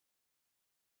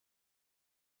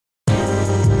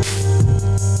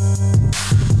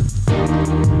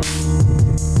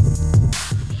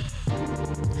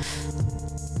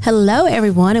Hello,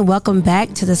 everyone, and welcome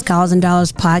back to the Scholars and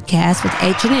Dollars podcast with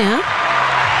H&M.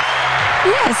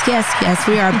 Yes,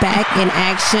 we are back in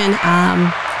action.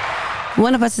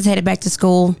 One of us is headed back to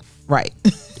school. Right.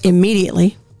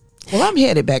 Immediately. Well, I'm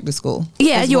headed back to school.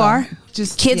 Yeah, you are.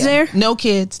 Just kids there? No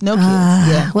kids.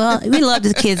 Yeah. Well, we love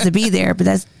the kids to be there, but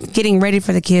that's getting ready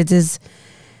for the kids is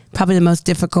probably the most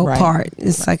difficult part.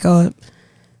 It's like a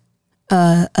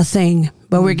thing,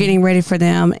 but we're getting ready for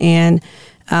them, and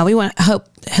we want to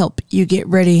help you get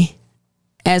ready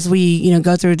as we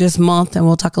go through this month, and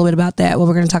we'll talk a little bit about that. What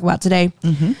we're going to talk about today.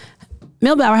 Mm-hmm.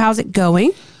 Millbauer, how's it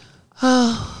going?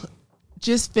 Oh,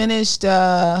 just finished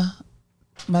my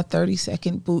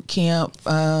 30-second boot camp.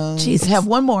 Have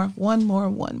one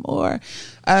more.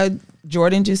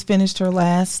 Jordan just finished her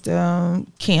last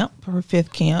camp, her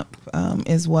 5th camp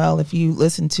as well. If you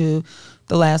listen to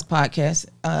the last podcast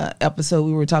episode,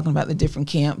 we were talking about the different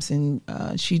camps, and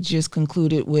she just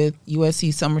concluded with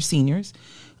USC Summer Seniors.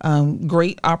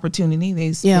 Great opportunity.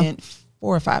 They spent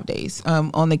 4 or 5 days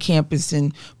on the campus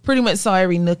and pretty much saw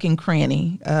every nook and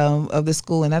cranny of the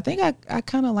school. And I think I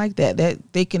kind of like that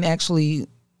they can actually,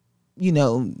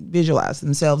 visualize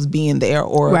themselves being there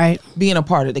or being a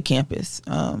part of the campus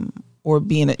or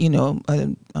being a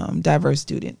diverse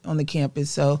student on the campus.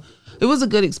 So it was a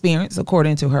good experience,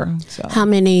 according to her. So how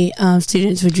many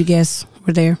students would you guess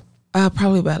were there?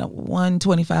 Probably about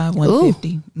 125,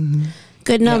 150. Mm-hmm.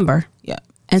 Good number. Yeah.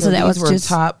 And so that was just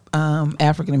top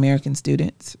African-American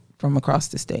students from across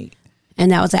the state.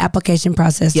 And that was the application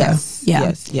process. Yes.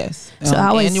 Yeah. Yes. So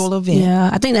annual event. Yeah.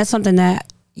 I think that's something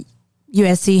that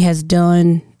USC has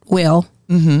done well.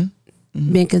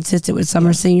 Mm-hmm. Being consistent with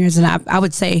summer seniors. And I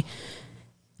would say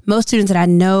most students that I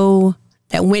know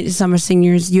that went to summer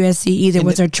seniors, USC either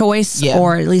was their choice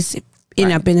or at least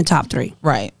ended up in the top 3.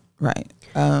 Right.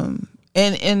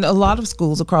 And a lot of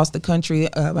schools across the country,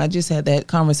 I just had that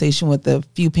conversation with a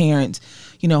few parents.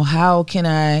 How can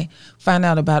I find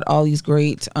out about all these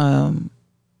great,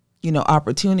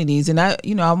 opportunities? And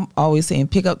I'm always saying,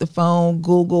 pick up the phone,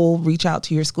 Google, reach out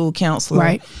to your school counselor.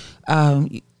 Right.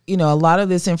 A lot of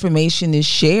this information is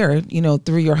shared,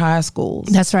 through your high schools.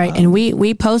 That's right. And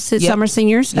we posted summer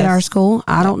seniors at our school.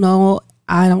 I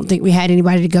don't think we had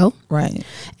anybody to go. Right.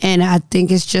 And I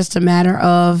think it's just a matter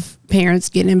of parents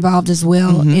getting involved as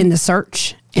well in the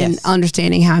search and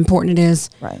understanding how important it is.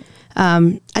 Right.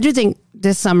 I do think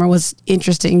this summer was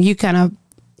interesting. You kind of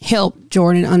helped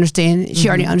Jordan understand. She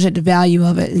already understood the value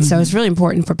of it. And so it's really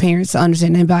important for parents to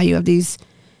understand the value of these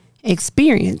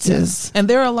experiences. And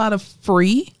there are a lot of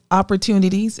free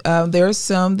opportunities. There are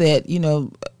some that,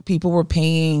 people were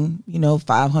paying, $500,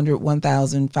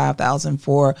 $1,000, $5,000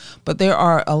 for, but there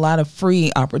are a lot of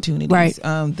free opportunities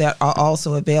that are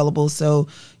also available. So,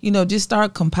 just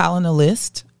start compiling a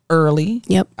list early.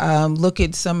 Yep. Look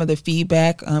at some of the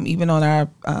feedback, even on our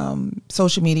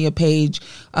social media page.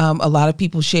 A lot of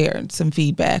people shared some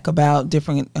feedback about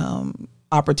different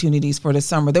opportunities for the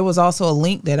summer. There was also a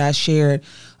link that I shared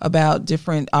about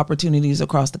different opportunities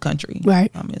across the country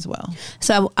as well.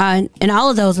 So, and all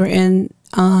of those were in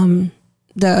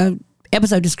the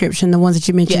episode description, the ones that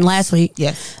you mentioned last week.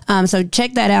 Yes. So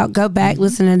check that out. Go back,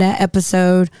 listen to that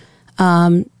episode,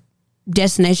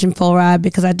 Destination Full Ride,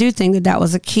 because I do think that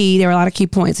was a key. There were a lot of key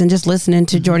points, and just listening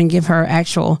to Jordan give her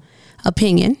actual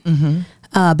opinion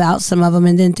about some of them,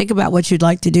 and then think about what you'd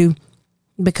like to do.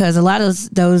 Because a lot of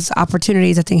those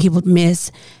opportunities, I think people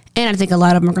miss, and I think a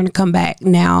lot of them are going to come back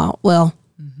now. Well,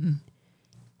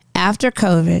 after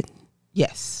COVID,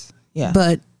 yes, yeah.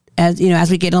 But as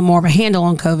we get a little more of a handle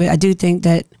on COVID, I do think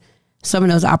that some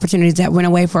of those opportunities that went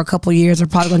away for a couple of years are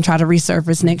probably going to try to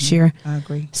resurface next year. I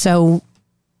agree. So,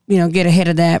 get ahead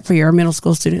of that for your middle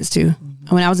school students too.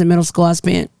 When I was in middle school, I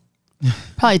spent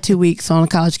probably 2 weeks on a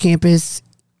college campus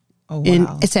in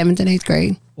 7th and 8th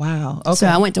grade. Wow. Okay. So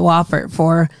I went to Wofford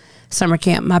for summer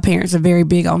camp. My parents are very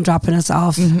big on dropping us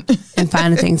off and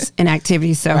finding things and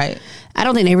activities. So I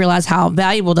don't think they realized how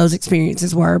valuable those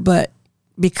experiences were. But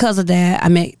because of that, I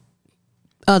met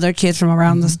other kids from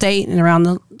around the state and around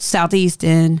the Southeast,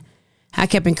 and I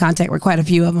kept in contact with quite a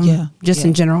few of them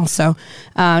in general. So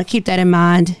keep that in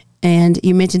mind. And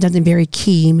you mentioned something very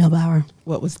key, Millbauer.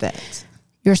 What was that?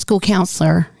 Your school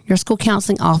counselor, your school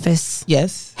counseling office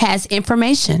has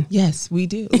information. Yes, we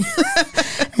do.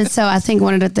 And so I think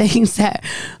one of the things that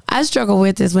I struggle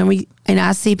with is when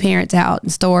I see parents out in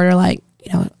store, they're like,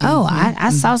 I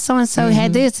saw so-and-so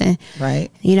had this, and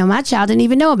my child didn't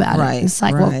even know about it. It's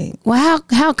like, well,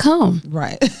 how come?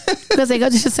 Right. Because they go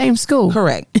to the same school.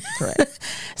 Correct.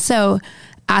 So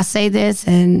I say this,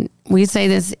 and we say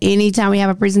this anytime we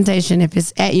have a presentation, if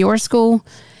it's at your school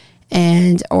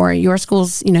or your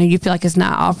schools, you feel like it's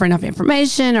not offering enough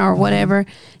information or whatever,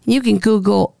 you can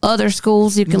Google other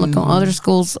schools. You can look on other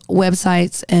schools'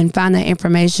 websites and find that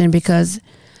information because,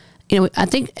 I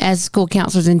think as school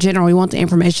counselors in general, we want the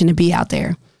information to be out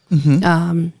there.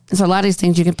 And so a lot of these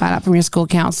things you can find out from your school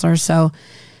counselor. So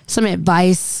some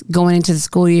advice going into the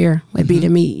school year would be to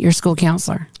meet your school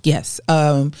counselor. Yes.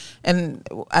 And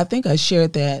I think I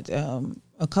shared that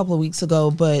a couple of weeks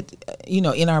ago, but,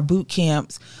 in our boot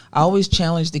camps, I always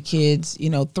challenge the kids,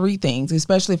 3 things,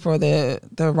 especially for the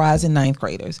rising 9th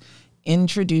graders.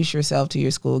 Introduce yourself to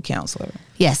your school counselor.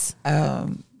 Yes.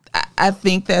 I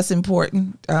think that's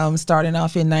important, starting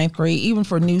off in 9th grade, even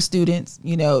for new students.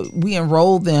 We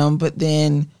enroll them, but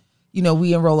then,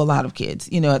 we enroll a lot of kids,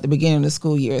 at the beginning of the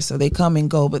school year. So they come and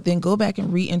go, but then go back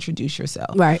and reintroduce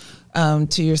yourself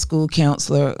to your school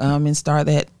counselor and start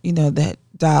that, that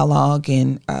dialogue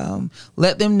and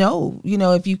let them know,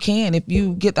 if you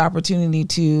get the opportunity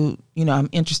to, I'm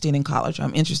interested in college,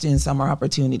 I'm interested in summer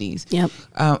opportunities. Yep.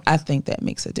 I think that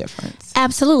makes a difference.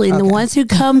 Absolutely. And the ones who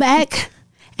come back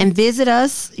and visit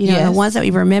us, the ones that we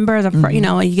remember,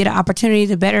 you get an opportunity,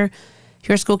 the better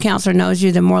your school counselor knows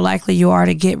you, the more likely you are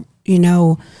to get,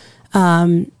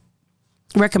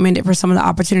 recommended for some of the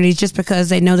opportunities just because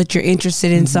they know that you're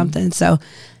interested in something. So,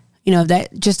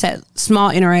 that small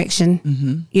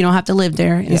interaction, you don't have to live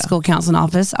there in the school counseling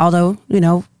office. Although,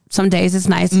 some days it's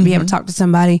nice to be able to talk to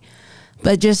somebody,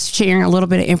 but just sharing a little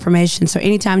bit of information. So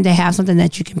anytime they have something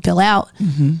that you can fill out,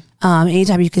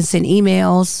 anytime you can send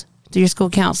emails to your school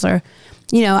counselor.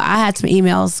 I had some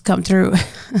emails come through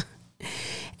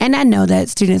and I know that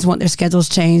students want their schedules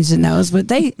changed in those, but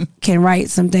they can write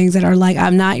some things that are like,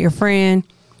 I'm not your friend.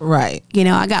 Right.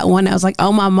 I got one that was like,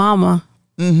 oh, my mama,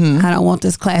 I don't want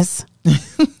this class. I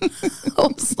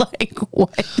was like,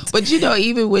 what? But,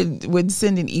 even with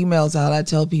sending emails out, I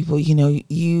tell people,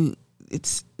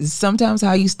 it's sometimes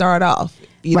how you start off,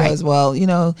 as well,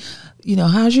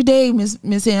 how's your day, Miss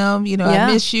M? I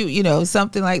miss you,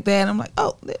 something like that. I'm like,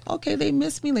 oh, okay, they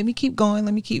miss me. Let me keep going.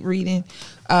 Let me keep reading.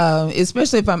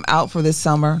 Especially if I'm out for the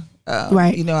summer,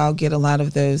 I'll get a lot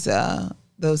of those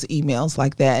emails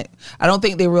like that. I don't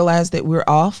think they realize that we're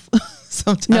off.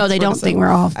 Sometimes no, they don't think we're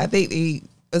off. I think they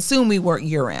assume we work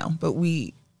year round, but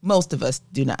most of us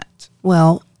do not.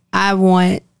 Well, I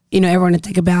want, everyone to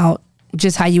think about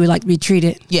just how you would like to be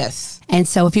treated. Yes. And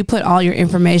so if you put all your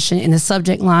information in the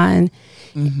subject line,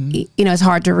 it's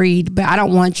hard to read, but I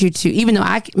don't want you to, even though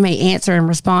I may answer and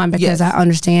respond because I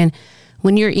understand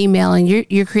when you're emailing,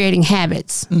 you're creating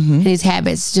habits and these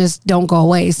habits just don't go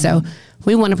away. So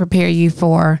we want to prepare you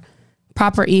for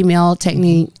proper email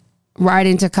technique,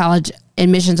 writing to college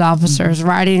admissions officers,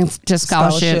 writing to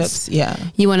scholarships. Yeah.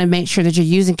 You want to make sure that you're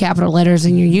using capital letters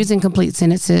and you're using complete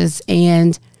sentences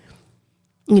and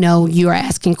you are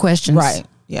asking questions. Right.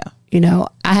 Yeah.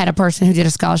 I had a person who did a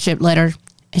scholarship letter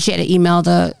and she had to email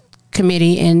the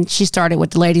committee and she started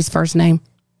with the lady's first name.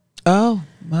 Oh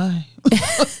my.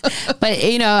 But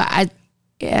I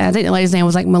think the lady's name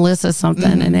was like Melissa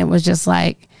something. And it was just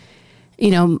like,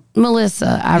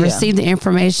 Melissa, I received the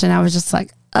information. I was just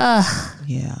like, ugh.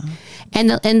 Yeah. And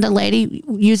the lady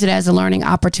used it as a learning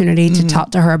opportunity to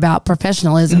talk to her about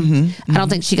professionalism. I don't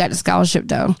think she got the scholarship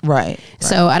though. Right.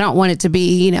 So I don't want it to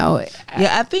be, Yeah,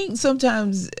 I think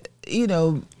sometimes,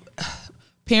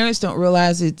 parents don't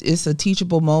realize it's a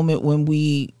teachable moment when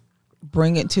we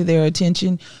bring it to their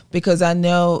attention, because I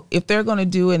know if they're going to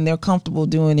do it and they're comfortable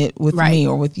doing it with me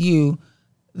or with you,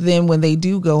 then when they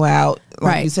do go out,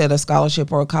 like you said, a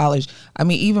scholarship or a college, I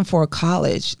mean, even for a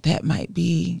college, that might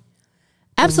be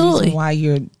absolutely why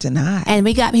you're denied. And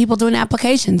we got people doing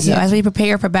applications. So as we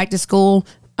prepare for back to school,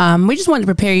 we just wanted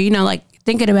to prepare you, like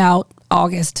thinking about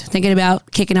August, thinking about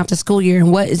kicking off the school year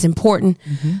and what is important.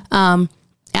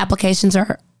 Applications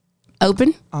are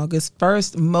open August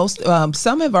 1st.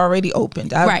 Some have already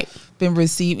opened. I've been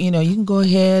receiving, you can go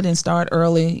ahead and start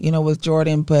early, with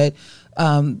Jordan, but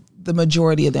the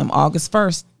majority of them August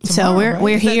 1st. Tomorrow, so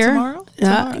we're here. Tomorrow?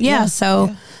 Yeah.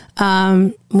 So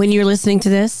when you're listening to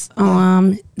this,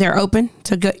 they're open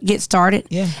to get started.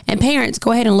 Yeah. And parents,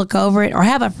 go ahead and look over it, or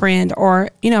have a friend, or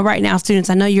right now, students,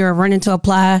 I know you're running to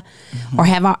apply, or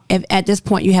if at this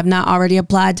point you have not already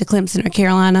applied to Clemson or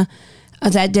Carolina.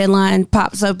 That deadline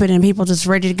pops open and people just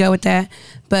ready to go with that.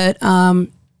 But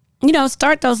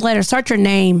start those letters. Start your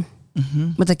name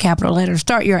with a capital letter.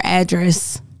 Start your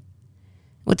address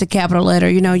with the capital letter.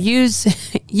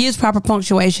 Use proper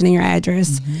punctuation in your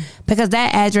address, because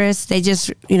that address, they just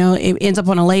it ends up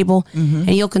on a label, and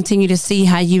you'll continue to see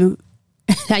how you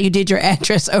did your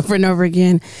address over and over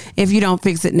again if you don't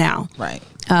fix it now. Right.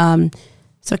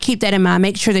 So keep that in mind.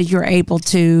 Make sure that you're able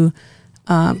to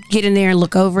get in there and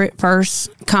look over it first.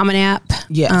 Common App,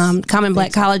 Common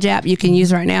Black College app you can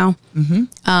use right now.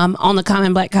 On the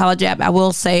Common Black College app, I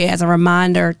will say as a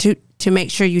reminder to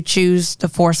make sure you choose the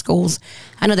 4 schools.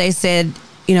 I know they said,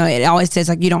 it always says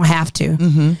like you don't have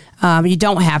to. You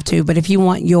don't have to, but if you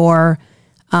want your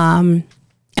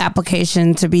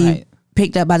application to be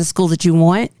picked up by the school that you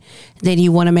want, then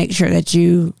you want to make sure that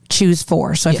you choose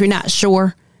 4. So if you're not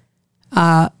sure,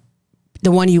 the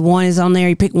one you want is on there,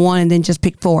 you pick one and then just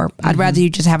pick 4. I'd rather you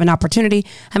just have an opportunity.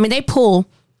 I mean, they pull,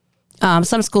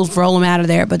 some schools roll them out of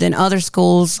there, but then other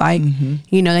schools, like,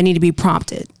 they need to be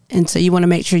prompted. And so you want to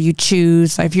make sure you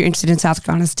choose. So if you're interested in South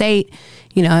Carolina State,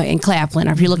 in Claflin,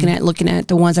 or if you're looking at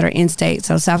the ones that are in state.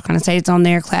 So South Carolina State's on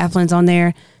there, Claflin's on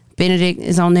there, Benedict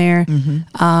is on there.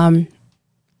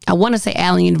 I want to say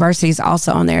Allen University is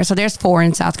also on there. So there's 4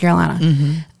 in South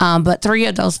Carolina. But 3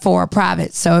 of those 4 are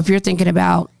private. So if you're thinking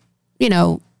about,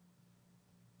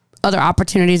 other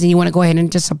opportunities and you want to go ahead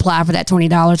and just apply for that $20,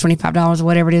 $25,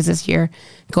 whatever it is this year,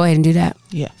 go ahead and do that.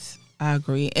 Yes, I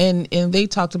agree. And they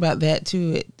talked about that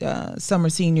too at Summer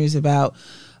Seniors about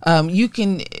you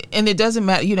can, and it doesn't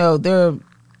matter, there are,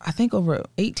 I think, over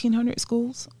 1,800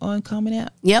 schools on Common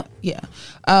App. Yep. Yeah.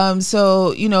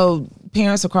 So,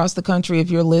 parents across the country,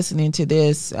 if you're listening to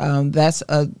this,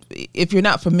 if you're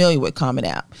not familiar with Common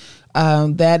App,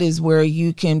 that is where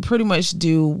you can pretty much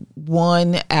do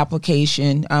one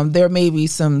application. There may be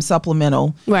some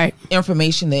supplemental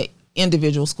information that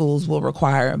individual schools will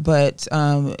require, but,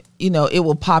 it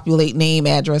will populate name,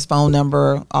 address, phone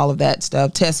number, all of that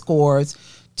stuff, test scores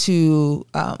to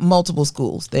multiple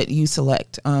schools that you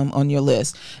select on your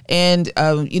list. And,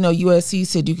 USC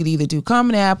said you could either do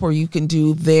Common App or you can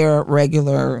do their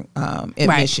regular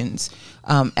admissions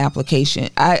application.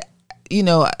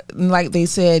 Like they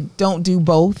said, don't do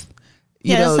both.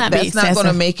 That's not going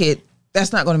to make it.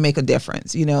 That's not going to make a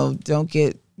difference. Don't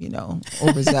get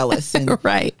overzealous and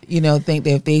think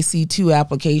that if they see 2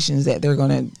 applications that they're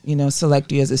going to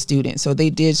select you as a student. So they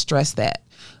did stress that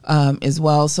as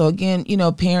well. So again,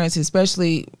 parents,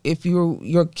 especially if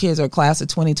your kids are class of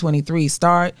 2023,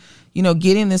 start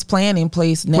getting this plan in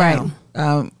place now.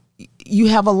 Right. You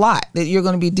have a lot that you're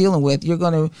going to be dealing with. You're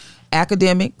going to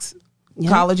academics.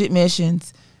 College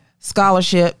admissions,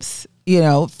 scholarships,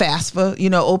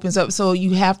 FAFSA, opens up. So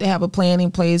you have to have a plan in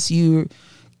place. You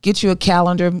get you a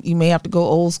calendar. You may have to go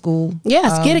old school.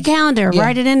 Yes, get a calendar.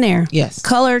 Write it in there. Yes.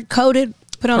 Colored, coded,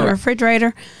 put on the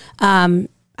refrigerator. I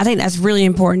think that's really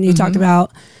important. You talked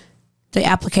about the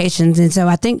applications. And so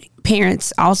I think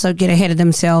parents also get ahead of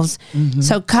themselves.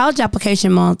 So college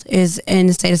application month is in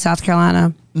the state of South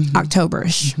Carolina,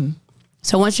 October-ish.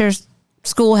 So once your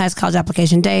school has college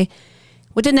application day,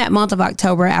 within that month of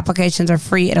October, applications are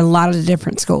free at a lot of the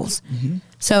different schools.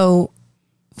 So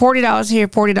 $40 here,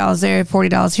 $40 there,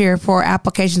 $40 here for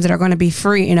applications that are going to be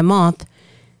free in a month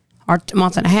or a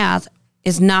month and a half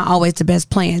is not always the best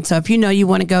plan. So if you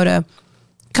want to go to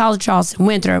College Charleston,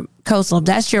 Winthrop, Coastal, if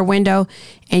that's your window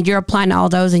and you're applying to all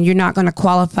those and you're not going to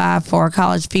qualify for a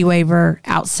college fee waiver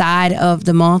outside of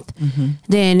the month,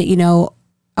 then,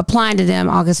 applying to them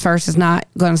August 1st is not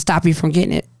going to stop you from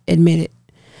getting it admitted.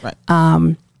 Right.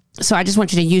 So I just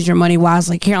want you to use your money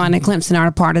wisely. Carolina and Clemson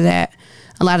aren't a part of that.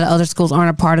 A lot of other schools aren't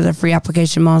a part of the free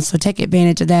application month, so take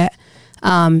advantage of that.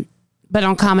 But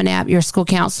on Common App, your school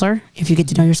counselor, if you get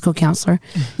to know your school counselor,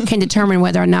 can determine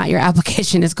whether or not your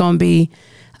application is going to be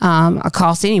a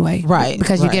cost anyway. Right.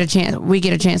 Because we get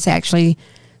a chance to actually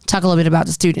talk a little bit about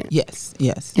the student. Yes.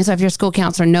 And so if your school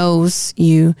counselor knows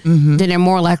you, then they're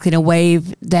more likely to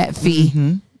waive that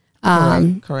fee.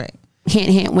 Correct.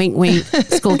 Hint, hint, wink, wink,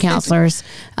 school counselors.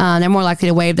 They're more likely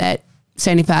to waive that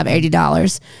 $75,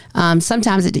 $80.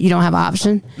 Sometimes you don't have an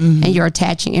option and you're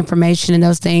attaching information and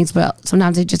those things, but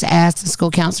sometimes they just ask the school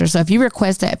counselor. So if you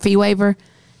request that fee waiver,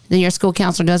 then your school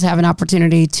counselor does have an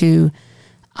opportunity to,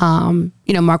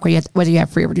 mark whether you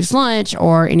have free or reduced lunch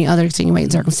or any other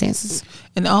extenuating circumstances.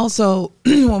 And also,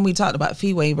 when we talked about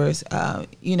fee waivers,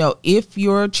 if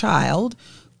your child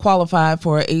qualified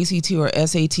for an ACT or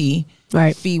SAT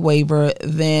fee waiver,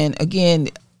 then again,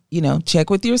 check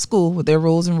with your school with their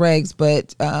rules and regs,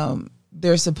 but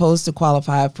they're supposed to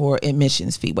qualify for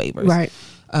admissions fee waivers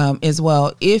as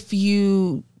well. If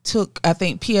you took, I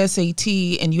think,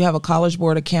 PSAT and you have a College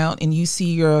Board account and you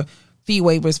see your fee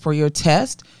waivers for your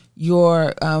test,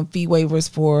 your fee waivers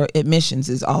for admissions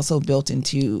is also built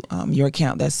into your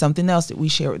account. That's something else that we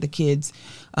share with the kids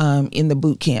in the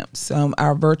boot camps,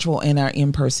 our virtual and our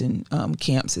in-person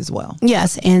camps as well.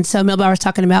 Yes, and so Melba was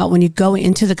talking about when you go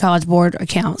into the College Board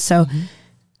account. So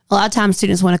a lot of times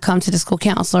students want to come to the school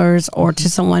counselors or to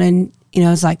someone and,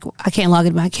 it's like, I can't log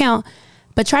into my account.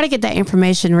 But try to get that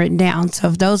information written down. So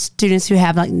if those students who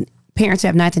have like parents who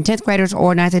have 9th and 10th graders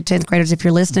or 9th and 10th graders, if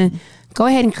you're listening, go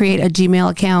ahead and create a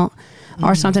Gmail account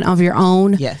or something of your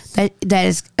own. Yes. That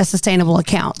is a sustainable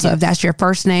account. So if that's your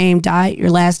first name,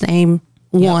 your last name,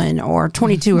 1 or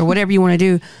 22 or whatever you want to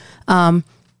do,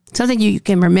 something you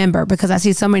can remember, because I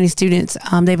see so many students,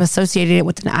 they've associated it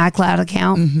with an iCloud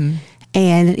account.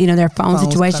 And, their phone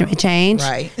situation may change.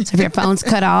 Right. So if your phone's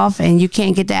cut off and you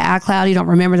can't get that iCloud, you don't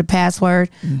remember the password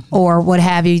or what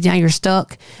have you, now you're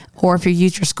stuck. Or if you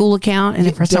use your school account and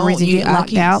if for some reason you get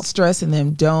locked out. Stressing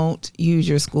them, don't use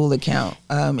your school account.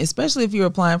 Especially if you're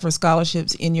applying for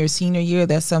scholarships in your senior year.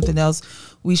 That's something else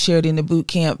we shared in the boot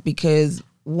camp, because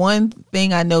one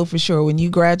thing I know for sure, when you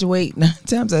graduate, 9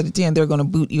 times out of 10, they're going to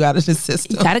boot you out of the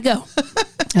system. You got to go.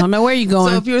 I don't know where you're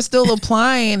going. So if you're still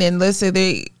applying and let's say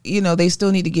they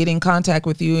still need to get in contact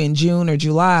with you in June or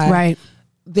July, right?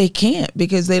 They can't,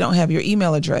 because they don't have your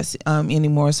email address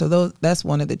anymore. So that's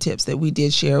one of the tips that we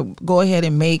did share. Go ahead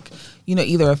and make,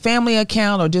 either a family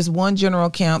account or just one general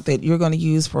account that you're going to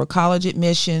use for college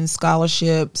admissions,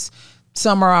 scholarships,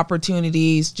 summer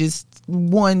opportunities, just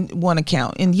one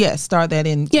account. And yes, start that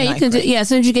in you can do, as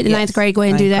soon as you get to 9th grade, go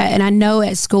ahead and do that. And I know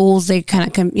at schools they kind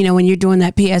of when you're doing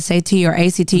that PSAT or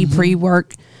ACT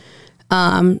pre-work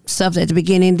stuff at the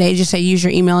beginning, they just say use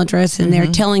your email address, and they're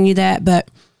telling you that, but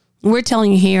we're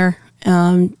telling you here,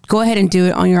 go ahead and do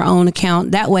it on your own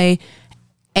account. That way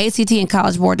ACT and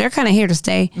College Board, they're kind of here to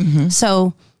stay.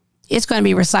 So it's going to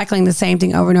be recycling the same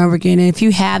thing over and over again. And if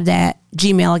you have that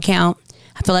Gmail account,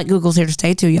 I feel like Google's here to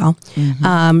stay too, y'all.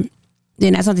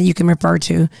 Then that's something you can refer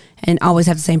to and always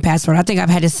have the same password. I think I've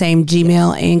had the same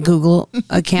Gmail and Google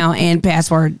account and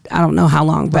password. I don't know how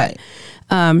long, but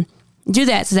do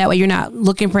that so that way you're not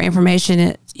looking for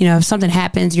information. If something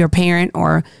happens, your parent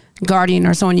or guardian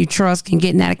or someone you trust can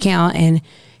get in that account and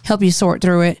help you sort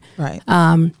through it. Right.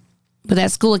 But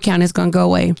that school account is going to go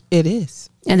away. It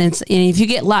is. And then if you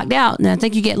get locked out, and I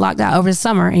think you get locked out over the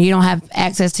summer and you don't have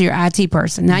access to your IT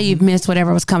person, now you've missed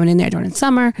whatever was coming in there during the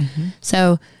summer.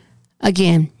 So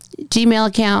again, Gmail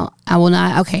account,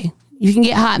 you can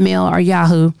get Hotmail or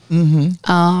Yahoo.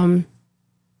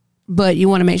 But you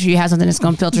want to make sure you have something that's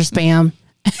going to filter spam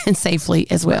and safely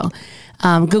as well.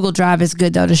 Google Drive is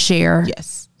good though to share.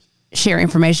 Yes. Share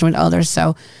information with others.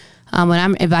 So when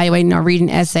I'm evaluating or reading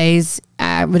essays,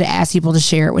 I would ask people to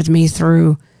share it with me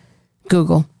through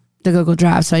the Google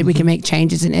Drive, so we can make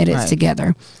changes and edits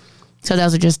together. So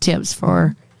those are just tips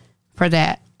for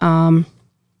that. I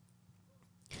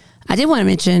did want to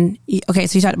mention, so you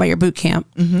talked about your boot camp.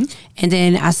 And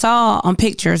then I saw on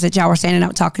pictures that y'all were standing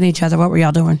up talking to each other. What were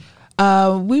y'all doing?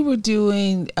 We were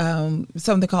doing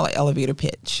something called an elevator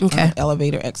pitch,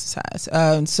 elevator exercise.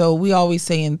 So we always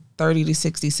say in 30 to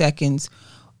 60 seconds,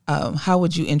 how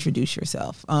would you introduce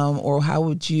yourself? Or how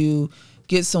would you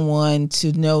get someone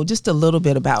to know just a little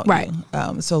bit about you?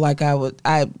 So like I would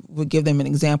give them an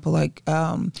example like,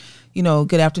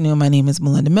 good afternoon, my name is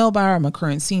Melinda Melbauer. I'm a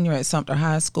current senior at Sumter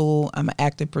High School. I'm an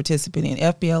active participant in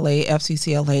FBLA,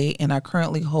 FCCLA, and I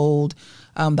currently hold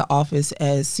the office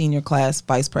as senior class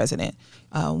vice president.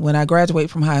 When I graduate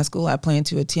from high school, I plan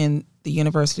to attend the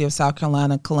University of South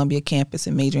Carolina Columbia campus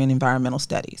and major in environmental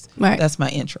studies. That's my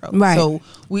intro. So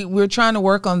we're trying to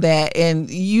work on that, and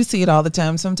you see it all the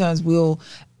time. Sometimes we'll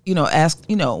ask,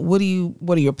 what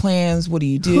are your plans? What do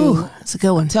you do? That's a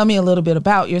good one. Tell me a little bit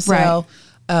about yourself.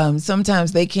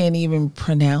 Sometimes they can't even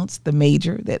pronounce the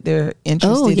major that they're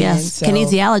interested in. So.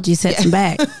 Kinesiology sets them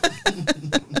back.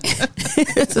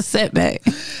 It's a setback.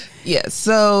 Yeah.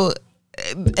 So,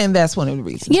 and that's one of the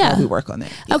reasons why we work on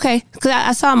that. Yeah. Okay. Because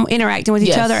I saw them interacting with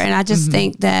each other, and I just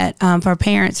think that for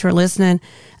parents who are listening,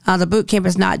 the boot camp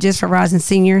is not just for rising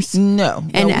seniors. No.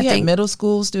 And we had middle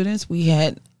school students. We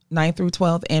had 9th through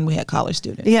 12th, and we had college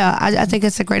students. Yeah. I think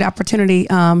it's a great opportunity.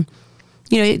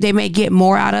 They may get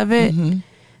more out of it.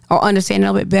 Or understand a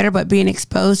little bit better, but being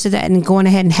exposed to that and going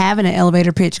ahead and having an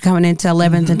elevator pitch coming into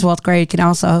 11th and 12th grade can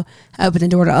also open the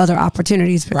door to other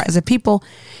opportunities. Because if people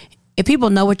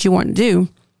know what you want to do,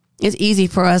 it's easy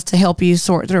for us to help you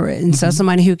sort through it. And so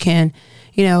somebody who can,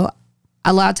 a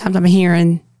lot of times I'm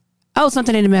hearing,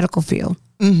 something in the medical field.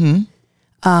 Right.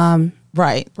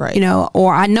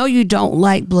 Or I know you don't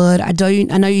like blood. I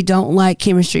know you don't like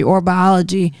chemistry or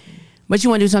biology, but you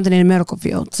want to do something in the medical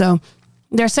field. So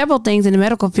there are several things in the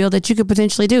medical field that you could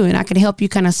potentially do, and I can help you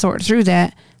kind of sort through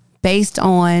that based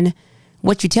on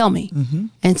what you tell me.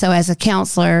 And so as a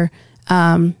counselor,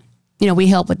 we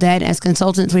help with that. As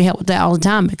consultants, we help with that all the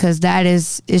time, because that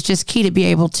is just key to be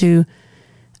able to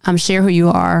share who you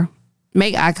are,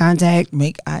 make eye contact.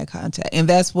 And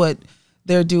that's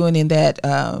they're doing in that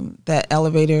that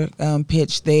elevator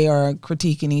pitch. They are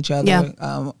critiquing each other.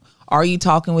 Yeah. Are you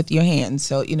talking with your hands?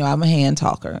 So, I'm a hand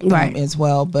talker as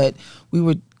well, but we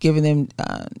were giving them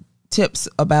tips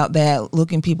about that,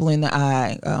 looking people in the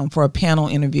eye for a panel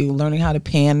interview, learning how to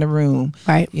pan the room,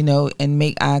 and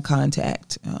make eye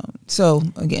contact. So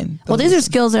again, these are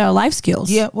skills that are life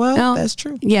skills. Yeah, that's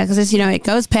true. Yeah, because it's it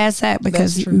goes past that,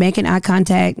 because making eye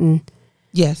contact and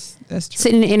yes, that's true.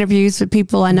 Sitting in interviews with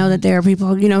people, I know that there are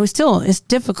people, still it's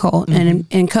difficult, and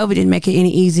COVID didn't make it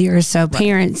any easier. So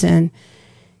parents and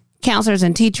counselors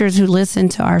and teachers who listen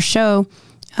to our show,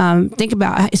 think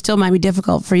about it still might be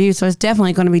difficult for you. So it's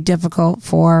definitely going to be difficult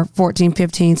for 14,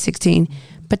 15, 16,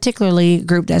 particularly a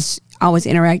group that's always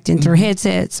interacting through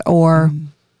headsets or,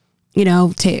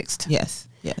 text. Yes.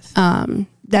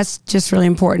 That's just really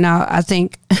important. Now, I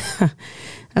think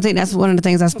that's one of the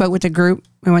things I spoke with the group.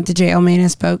 I went to JL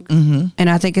and spoke, and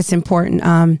I think it's important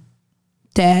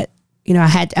that,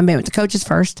 I met with the coaches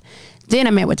first, then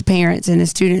I met with the parents and the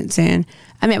students, and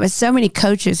I met with so many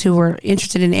coaches who were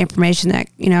interested in the information that,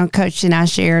 Coach and I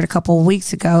shared a couple of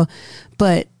weeks ago,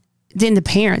 but then the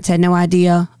parents had no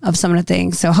idea of some of the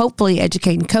things. So hopefully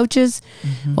educating coaches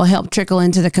will help trickle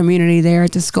into the community there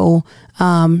at the school.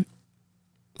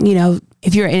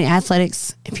 If you're in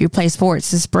athletics, if you play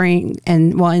sports in the spring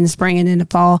and in the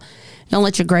fall, don't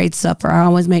let your grades suffer. I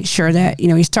always make sure that,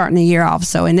 you're starting the year off.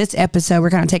 So in this episode, we're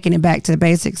kind of taking it back to the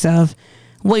basics of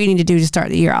what you need to do to start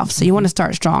the year off. So you want to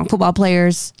start strong. Football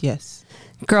players, yes,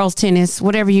 girls tennis,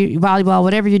 volleyball,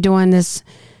 whatever you're doing, this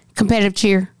competitive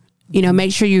cheer,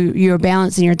 make sure you're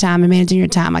balancing your time and managing your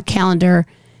time. A calendar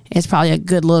is probably a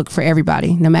good look for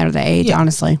everybody, no matter the age,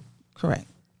 honestly. Correct.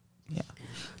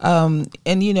 And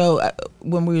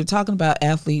when we were talking about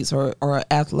athletes or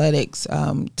athletics,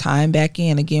 tying back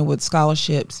in again with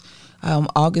scholarships,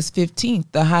 August 15th,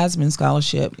 the Heisman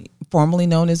Scholarship, formerly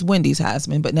known as Wendy's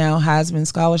Heisman, but now Heisman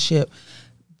Scholarship,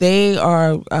 they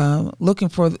are looking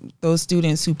for those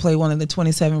students who play one of the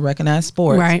 27 recognized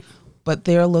sports, right? But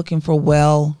they're looking for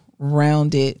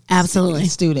well-rounded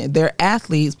student. They're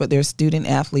athletes, but they're student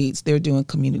athletes. They're doing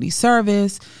community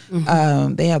service.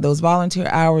 They have those volunteer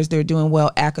hours. They're doing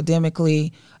well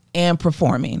academically and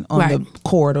performing on the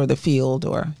court or the field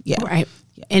Right.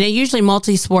 And they're usually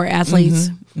multi-sport athletes.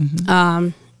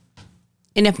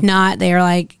 And if not, they're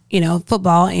like,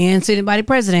 football and student body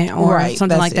president or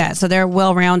something like that. So they're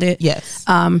well-rounded. Yes.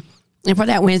 And for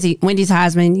that Wendy's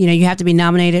Heisman, you have to be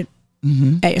nominated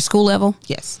at your school level.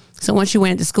 Yes. So once you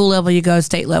win at the school level, you go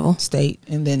state level. State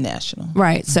and then national.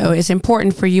 Right. So it's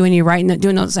important for you when you're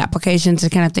doing those applications to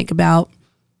kind of think about,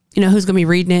 who's going to be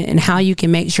reading it and how you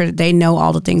can make sure that they know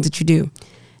all the things that you do.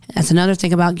 That's another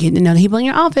thing about getting to know the people in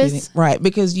your office. Right,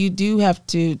 because you do have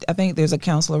to, I think there's a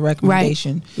counselor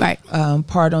recommendation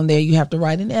part on there. You have to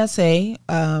write an essay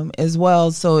as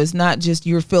well. So it's not just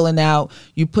you're filling out,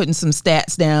 you're putting some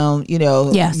stats down,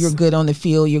 you're good on the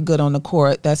field, you're good on the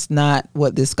court. That's not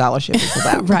what this scholarship is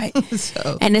about. Right.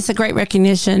 So. And it's a great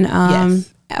recognition,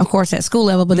 of course, at school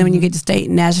level, but then when you get to state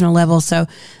and national level. So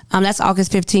that's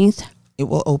August 15th. It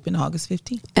will open August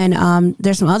 15th. And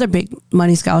there's some other big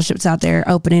money scholarships out there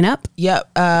opening up.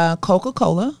 Yep.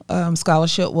 Coca-Cola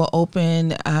scholarship will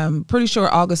open, I'm pretty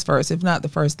sure August 1st, if not the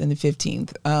 1st, then the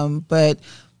 15th. But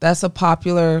that's a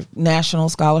popular national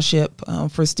scholarship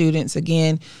for students.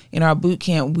 Again, in our boot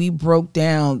camp, we broke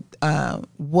down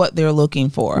what they're looking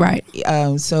for. Right.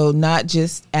 So not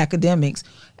just academics.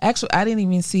 Actually, I didn't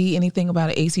even see anything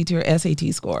about an ACT or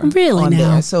SAT score. Really on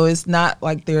now? There. So it's not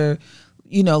like they're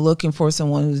looking for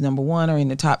someone who's number one or in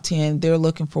the top 10. They're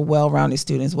looking for well-rounded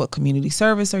students. What community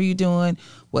service are you doing?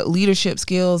 What leadership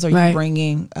skills are you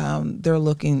bringing? They're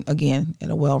looking, again, at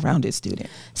a well-rounded student.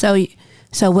 So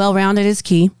well-rounded is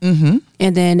key.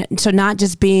 And then, so not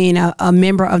just being a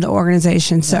member of the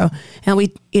organization. So, and we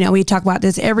talk about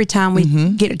this every time we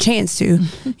get a chance to,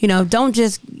 don't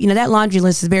just, that laundry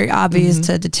list is very obvious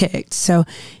to detect. So,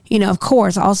 of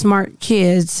course, all smart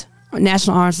kids,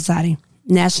 National Honor Society,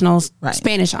 National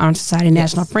Spanish Honor Society,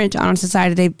 National French Honor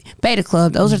Society, Beta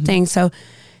Club, those are things. So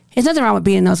there's nothing wrong with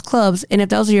being in those clubs. And if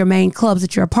those are your main clubs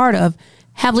that you're a part of,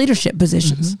 have leadership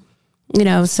positions.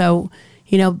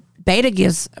 Beta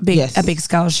gives a big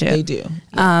scholarship. They do.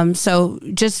 So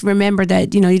just remember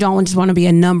that, you don't just want to be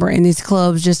a number in these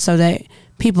clubs just so that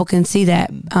people can see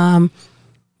that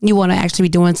you want to actually be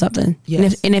doing something.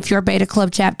 Yes. And if your Beta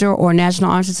Club chapter or National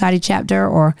Honor Society chapter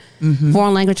or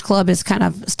Foreign Language Club is kind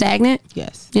of stagnant,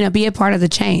 be a part of the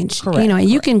change. Correct. And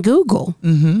you can Google.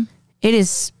 It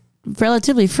is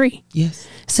relatively free. Yes.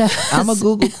 So I'm a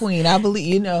Google queen. I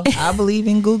believe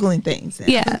in Googling things.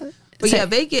 Yeah. But so,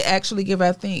 they actually give,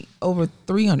 I think, over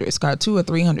 200 or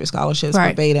 300 scholarships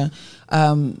for Beta.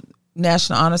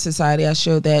 National Honor Society, I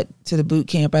showed that to the boot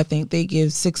camp. I think they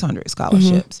give 600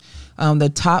 scholarships. The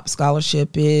top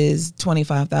scholarship is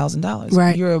 $25,000.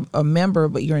 Right. You're a member,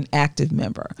 but you're an active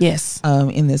member. Yes.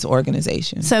 In this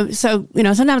organization. So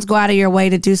sometimes go out of your way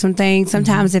to do some things.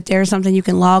 Sometimes if there's something you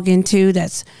can log into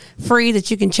that's free,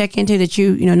 that you can check into, that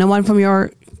no one from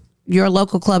your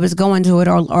local club is going to it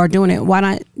or doing it. Why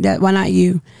not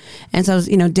you? And so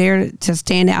dare to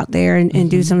stand out there and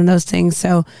do some of those things.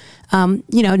 So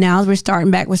now as we're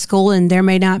starting back with school, and there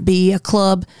may not be a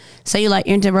club, say you like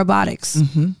into robotics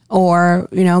or,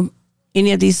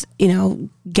 any of these,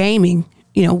 gaming,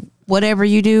 whatever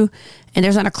you do, and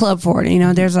there's not a club for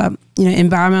it. There's a,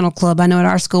 environmental club. I know at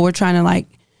our school, we're trying to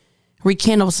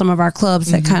rekindle some of our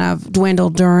clubs that kind of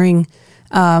dwindled during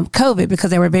COVID,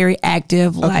 because they were very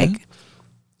active,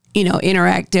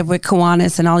 interactive with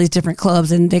Kiwanis and all these different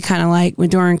clubs. And they kind of when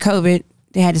during COVID,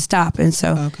 they had to stop. And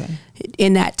so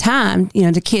in that time,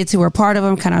 the kids who were part of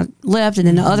them kind of left, and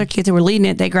then the other kids who were leading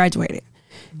it, they graduated.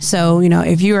 So,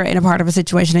 if you were in a part of a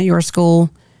situation at your school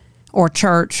or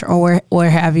church or where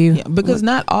have you. Yeah, because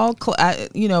not all,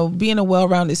 being a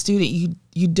well-rounded student,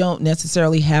 you don't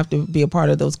necessarily have to be a part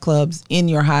of those clubs in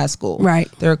your high school.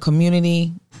 Right. There are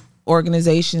community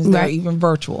organizations that are even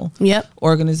virtual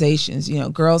organizations.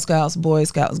 Girl Scouts, Boy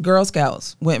Scouts. Girl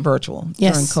Scouts went virtual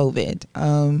during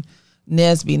COVID.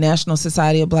 NSBE, National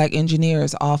Society of Black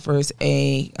Engineers, offers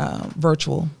a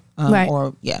virtual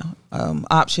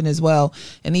option as well.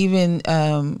 And even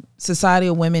Society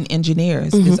of Women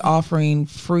Engineers is offering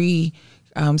free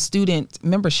student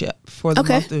membership for the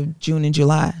month of June and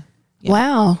July. Yeah.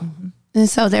 Wow. And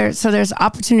so there's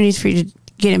opportunities for you to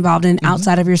get involved in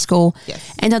outside of your school.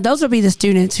 Yes. And those will be the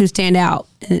students who stand out,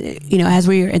 as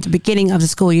we are at the beginning of the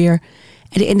school year.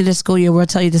 At the end of the school year, we'll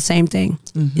tell you the same thing.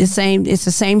 It's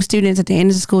the same students at the end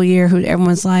of the school year who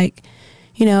everyone's like,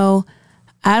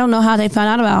 I don't know how they found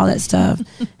out about all that stuff.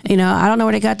 I don't know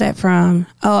where they got that from.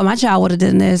 Oh, my child would have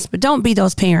done this. But don't be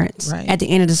those parents at the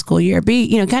end of the school year.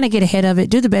 Be, kind of get ahead of it.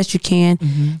 Do the best you can.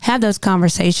 Have those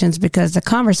conversations, because the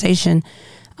conversation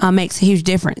makes a huge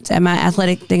difference. At my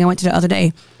athletic thing I went to the other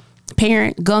day,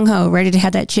 parent gung-ho, ready to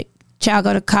have that child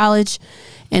go to college,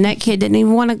 and that kid didn't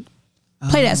even want to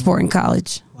play that sport in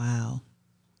college. Wow.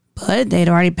 But they'd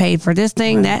already paid for this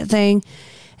thing, that thing,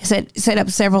 set up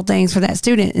several things for that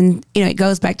student. And, it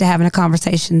goes back to having a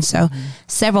conversation. So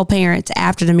several parents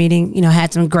after the meeting,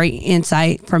 had some great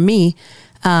insight from me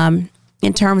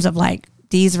in terms of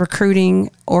these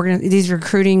recruiting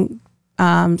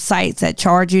sites that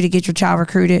charge you to get your child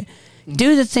recruited.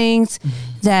 Do the things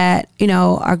that,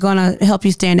 are going to help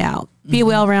you stand out. Be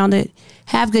well-rounded,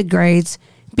 have good grades,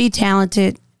 be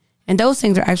talented. And those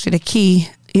things are actually the key,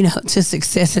 to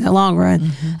success in the long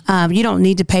run. You don't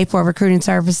need to pay for a recruiting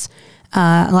service.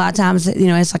 A lot of times,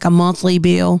 it's like a monthly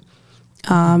bill.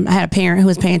 I had a parent who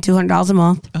was paying $200 a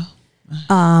month,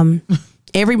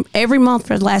 every month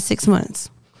for the last 6 months.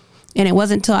 And it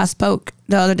wasn't until I spoke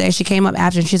the other day, she came up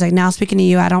after and she's like, now speaking to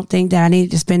you, I don't think that I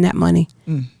needed to spend that money.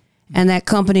 And that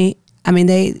company,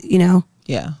 they,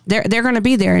 they're going to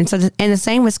be there. And so, and the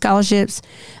same with scholarships.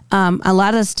 A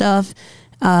lot of stuff,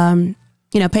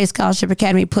 Pay Scholarship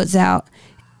Academy puts out,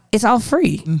 it's all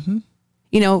free.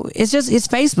 It's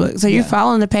Facebook. So you're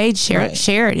following the page, share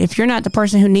it. If you're not the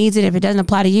person who needs it, if it doesn't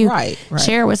apply to you,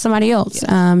 share it with somebody else.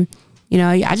 Yeah.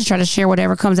 I just try to share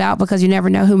whatever comes out, because you never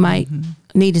know who might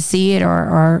need to see it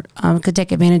or could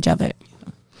take advantage of it.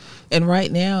 And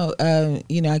right now,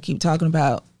 I keep talking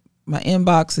about my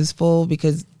inbox is full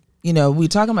because, we're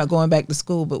talking about going back to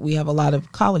school, but we have a lot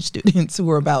of college students who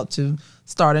are about to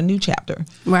start a new chapter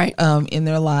in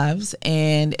their lives,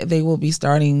 and they will be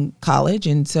starting college.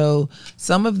 And so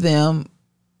some of them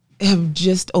have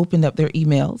just opened up their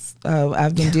emails.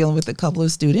 I've been dealing with a couple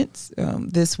of students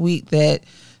this week that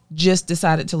just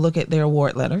decided to look at their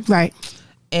award letter. Right.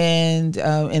 And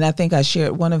I think I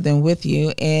shared one of them with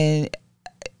you. And,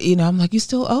 I'm like, you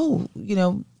still owe,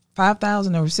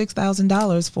 $5,000 or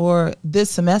 $6,000 for this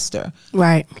semester.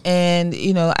 Right. And,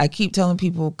 I keep telling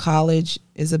people college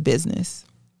is a business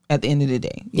at the end of the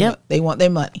day. They want their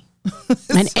money.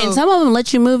 And some of them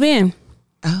let you move in.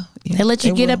 Oh, yeah, they let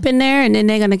you get up in there, and then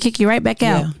they're going to kick you right back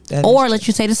out. Or let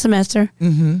you stay the semester.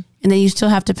 And then you still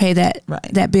have to pay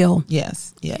that bill.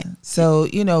 Yes. Yeah. So,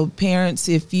 parents,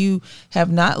 if you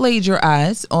have not laid your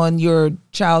eyes on your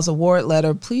child's award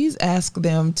letter, please ask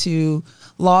them to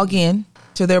log in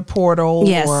to to their portal,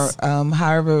 or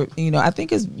however, I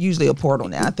think it's usually a portal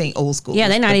now. I think old school. Yeah,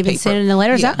 they're not even sending the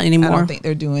letters out anymore. I don't think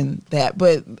they're doing that,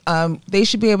 but they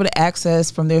should be able to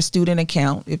access from their student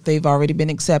account if they've already been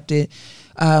accepted.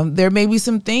 There may be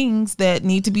some things that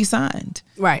need to be signed.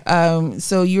 Right.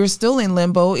 So you're still in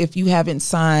limbo if you haven't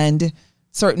signed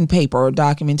certain paper or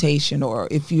documentation, or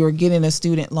if you're getting a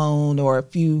student loan, or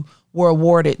if you were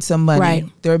awarded some money, right.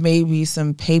 There may be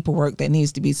some paperwork that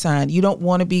needs to be signed. You don't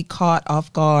want to be caught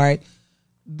off guard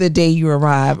the day you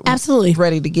arrive. Absolutely.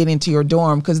 Ready to get into your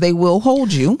dorm, because they will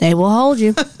hold you. They will hold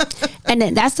you. And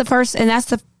that's the first, and that's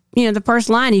the first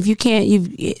line. If you can't,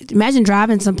 imagine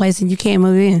driving someplace and you can't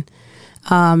move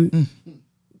in.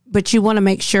 But you want to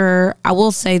make sure, I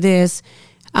will say this,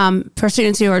 for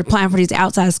students who are applying for these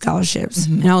outside scholarships,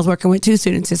 and I was working with 2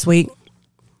 students this week,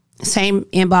 same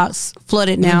inbox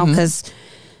flooded now because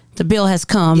the bill has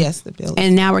come. Yes, the bill.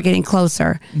 And now we're getting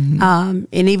closer. And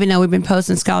even though we've been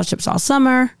posting scholarships all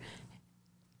summer,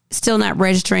 still not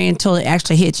registering until it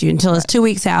actually hits you, until it's 2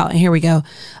 weeks out, and here we go.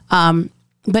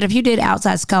 But if you did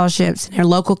outside scholarships in your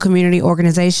local community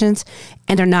organizations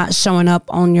and they're not showing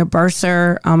up on your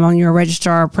bursar, on your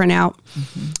registrar printout,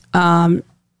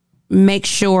 make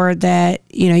sure that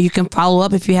you can follow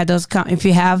up if you have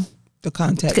the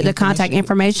contact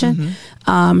information.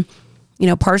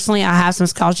 Personally, I have some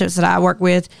scholarships that I work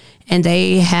with, and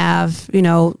they have they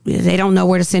don't know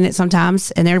where to send it sometimes,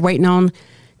 and they're waiting on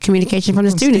communication from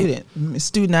the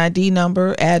student ID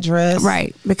number, address,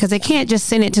 right? Because they can't just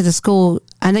send it to the school.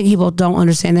 I think people don't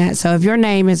understand that. So if your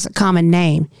name is a common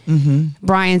name,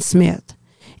 Brian Smith,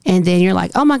 and then you're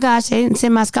like, oh my gosh, they didn't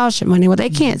send my scholarship money. Well, they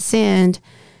can't send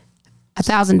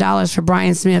 $1,000 for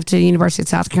Brian Smith to the University of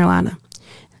South Carolina.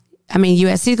 I mean,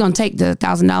 USC is going to take the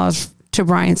 $1,000 to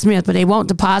Brian Smith, but they won't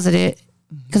deposit it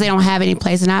because they don't have any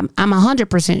place. And I'm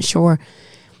 100% sure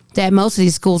that most of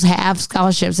these schools have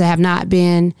scholarships that have not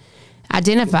been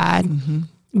identified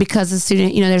because the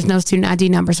student, there's no student ID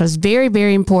number. So it's very,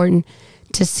 very important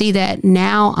to see that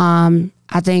now.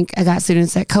 I think I got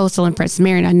students at Coastal and Prince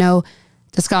Mary, and I know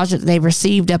the scholarships they've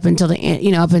received up until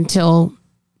up until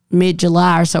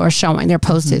mid-July or so are showing. They're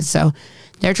posted. So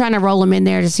they're trying to roll them in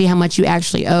there to see how much you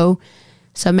actually owe.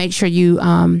 So make sure you,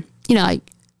 like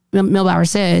Milbauer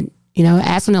said,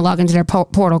 ask them to log into their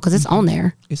portal because it's on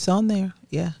there. It's on there.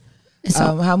 Yeah.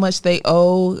 So, how much they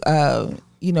owe,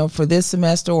 for this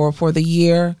semester or for the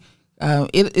year.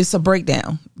 It's a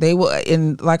breakdown. They will,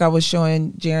 and like I was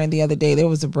showing Jaron the other day, there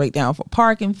was a breakdown for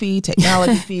parking fee,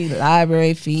 technology fee,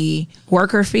 library fee,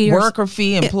 worker fee,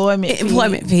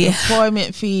 employment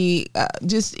fee,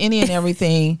 just any and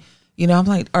everything. I'm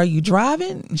like, are you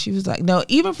driving? And she was like, no.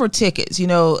 Even for tickets,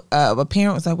 a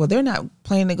parent was like, well, they're not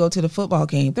planning to go to the football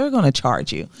game. They're going to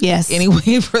charge you. Yes.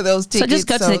 Anyway, for those tickets. So just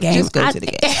go to the game. Just go to the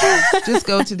game. Just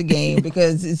go to the game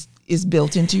because it's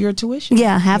built into your tuition.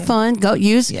 Yeah. Have fun. Go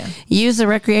use the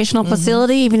recreational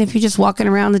facility. Even if you're just walking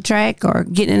around the track or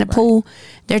getting in a pool,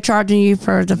 they're charging you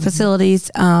for the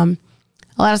facilities. A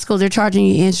lot of schools, they're charging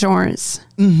you insurance.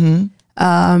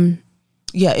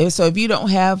 Yeah, so if you don't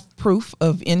have proof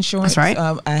of insurance, that's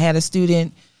right. I had a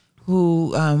student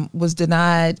who was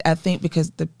denied, I think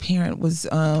because the parent was,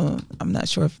 I'm not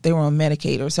sure if they were on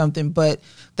Medicaid or something, but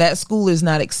that school is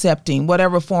not accepting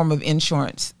whatever form of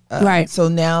insurance. Right. So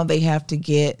now they have to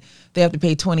pay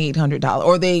 $2,800,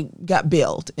 or they got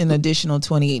billed an additional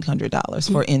 $2,800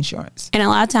 for insurance. And a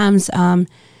lot of times,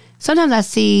 sometimes I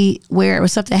see where it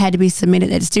was stuff that had to be submitted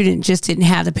that the student just didn't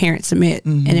have the parent submit,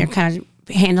 and they're kind of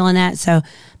handling that. So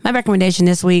my recommendation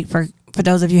this week for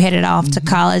those of you headed off to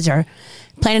college or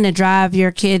planning to drive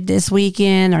your kid this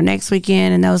weekend or next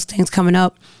weekend and those things coming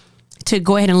up, to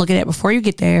go ahead and look at it before you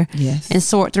get there and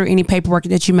sort through any paperwork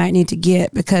that you might need to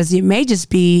get, because it may just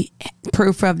be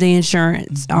proof of the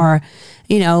insurance or,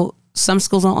 some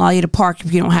schools don't allow you to park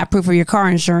if you don't have proof of your car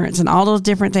insurance and all those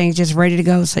different things just ready to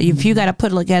go. So if you got to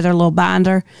put together a little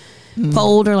binder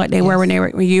folder like they were when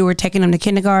you were taking them to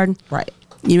kindergarten. Right.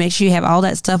 You make sure you have all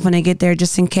that stuff when they get there,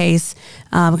 just in case,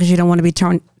 because you don't want to be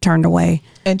turned away.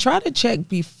 And try to check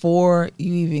before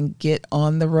you even get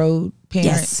on the road,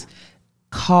 parents. Yes.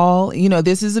 Call,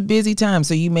 this is a busy time,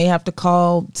 so you may have to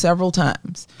call several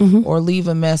times or leave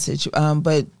a message.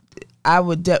 But I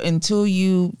would, until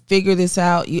you figure this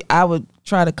out, I would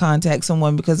try to contact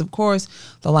someone, because of course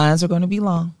the lines are going to be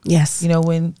long. Yes.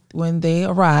 When they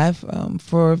arrive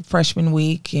for freshman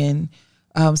week, and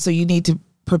so you need to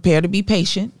prepare to be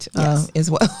patient as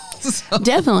well. So.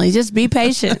 Definitely, just be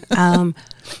patient.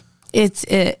 It's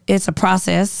a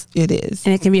process. It is,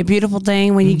 and it can be a beautiful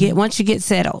thing when once you get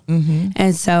settled.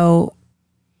 And so,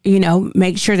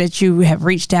 make sure that you have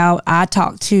reached out. I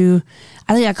think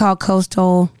I called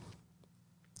Coastal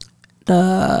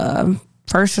the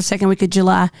first or second week of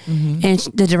July, and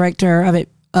the director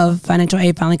of financial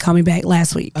aid finally called me back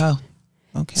last week. Oh,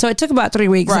 okay. So it took about 3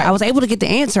 weeks. Right. I was able to get the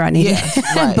answer I needed,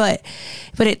 right.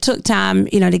 but it took time,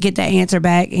 to get that answer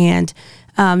back. And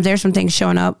there's some things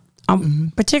showing up.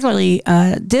 Particularly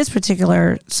this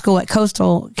particular school at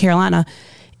Coastal Carolina,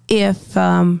 if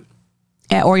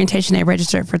at orientation they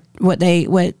registered for what they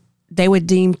would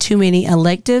deem too many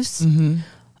electives,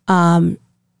 the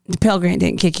Pell Grant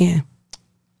didn't kick in.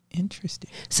 Interesting.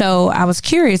 So I was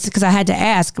curious because I had to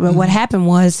ask, but what happened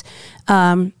was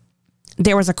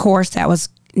there was a course that was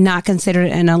not considered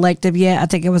an elective yet. I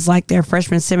think it was like their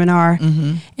freshman seminar.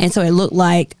 And so it looked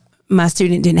like my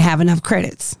student didn't have enough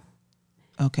credits.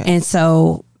 Okay. And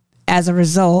so as a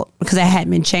result, because that hadn't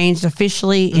been changed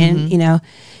officially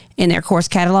in their course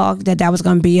catalog, that was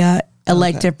going to be a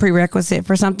elective prerequisite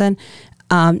for something,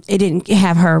 it didn't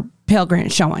have her Pell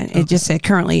Grant showing. It just said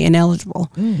currently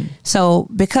ineligible. So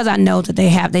because I know that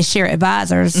they share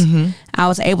advisors, I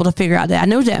was able to figure out that I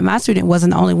knew that my student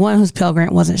wasn't the only one whose Pell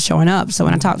Grant wasn't showing up. So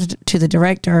when I talked to the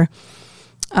director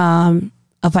of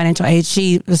financial aid,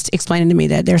 she was explaining to me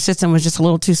that their system was just a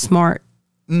little too smart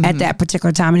at that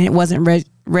particular time, and it wasn't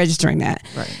registering that.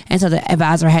 Right. And so the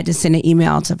advisor had to send an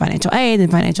email to financial aid, and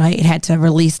financial aid had to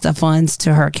release the funds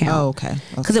to her account. Oh, okay.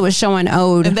 Because it was showing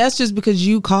owed. And that's just because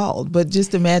you called, but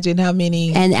just imagine how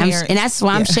many and that's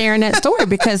why I'm sharing that story,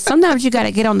 because sometimes you got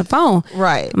to get on the phone.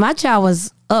 Right. My child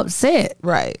was upset.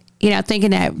 Right.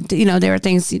 Thinking that, there were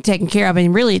things taken care of,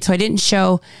 and really, so it didn't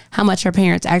show how much her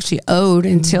parents actually owed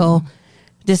until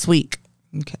this week.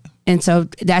 Okay. And so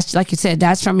that's, like you said,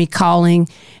 that's from me calling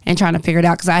and trying to figure it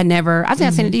out. Because I think I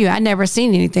sent it to you. I'd never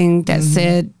seen anything that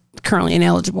said currently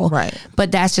ineligible. Right.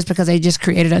 But that's just because they just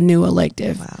created a new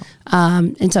elective. Wow.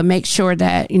 And so make sure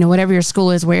that, whatever your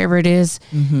school is, wherever it is,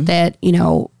 that,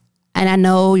 and I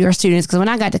know your students, because when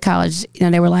I got to college,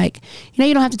 they were like,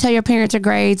 you don't have to tell your parents your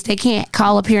grades. They can't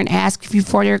call up here and ask you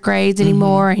for their grades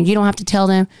anymore. And you don't have to tell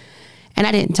them. And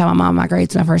I didn't tell my mom my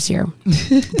grades my first year.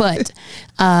 But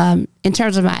in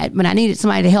terms of when I needed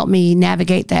somebody to help me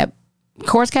navigate that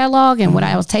course catalog and what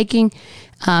I was taking,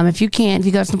 if you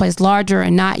go someplace larger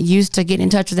and not used to getting in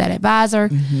touch with that advisor,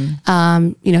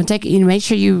 take it, make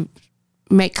sure you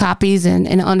make copies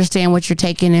and understand what you're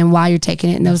taking and why you're taking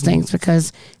it and those things,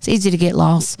 because it's easy to get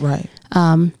lost. Right.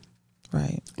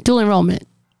 Right. Dual enrollment.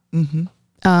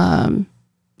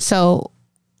 So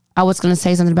I was going to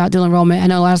say something about dual enrollment. I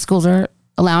know a lot of schools are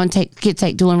allowing kids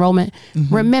take dual enrollment.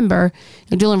 Remember,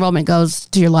 dual enrollment goes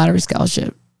to your lottery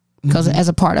scholarship, goes as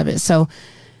a part of it. So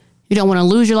you don't want to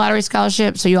lose your lottery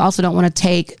scholarship. So you also don't want to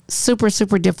take super,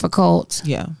 super difficult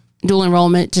dual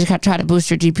enrollment to try to boost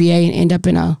your GPA and end up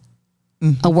in a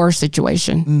worse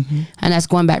situation. And that's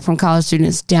going back from college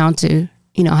students down to,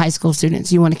 high school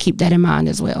students. You want to keep that in mind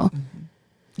as well.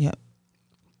 Yep.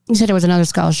 You said there was another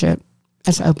scholarship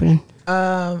that's opening.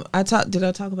 Did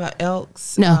I talk about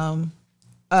Elks? No.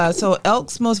 So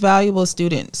Elks Most Valuable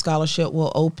Student Scholarship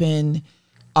will open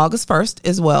August 1st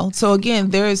as well. So again,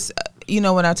 there's,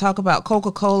 when I talk about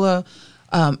Coca-Cola,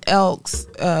 Elks,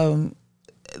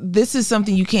 this is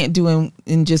something you can't do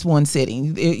in just one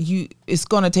sitting. It's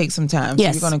going to take some time.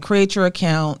 Yes. So you're going to create your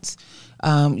accounts.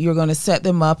 You're going to set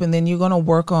them up, and then you're going to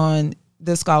work on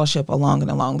the scholarship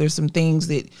along. There's some things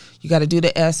that you got to do,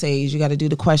 the essays, you got to do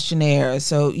the questionnaire.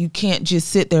 So you can't just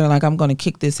sit there like, I'm going to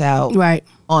kick this out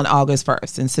on August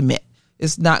 1st and submit.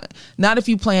 It's not if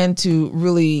you plan to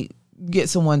really get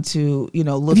someone to,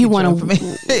 look if you at want your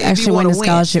information. to actually win a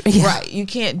scholarship. Yeah. Right. You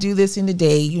can't do this in a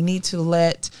day. You need to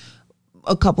let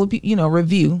a couple of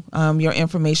review your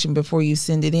information before you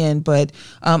send it in. But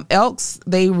Elks,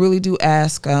 they really do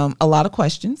ask a lot of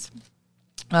questions.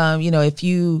 If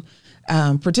you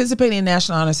participate in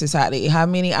National Honor Society, how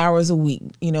many hours a week,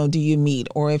 do you meet?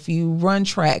 Or if you run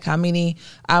track, how many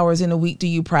hours in a week do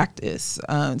you practice?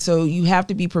 So you have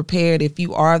to be prepared if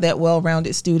you are that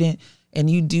well-rounded student and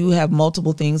you do have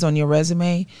multiple things on your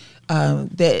resume,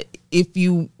 that if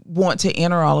you want to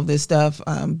enter all of this stuff,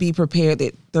 be prepared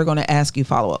that they're going to ask you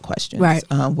follow-up questions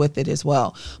with it as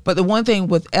well. But the one thing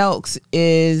with Elks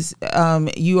is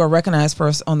you are recognized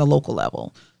first on the local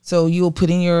level. So you'll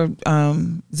put in your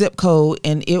zip code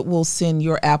and it will send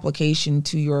your application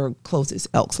to your closest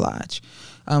Elks Lodge.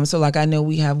 So like I know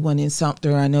we have one in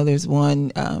Sumter. I know there's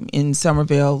one in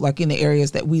Summerville, like in the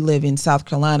areas that we live in, South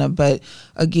Carolina. But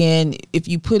again, if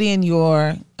you put in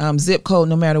your zip code,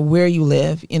 no matter where you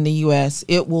live in the U.S.,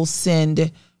 it will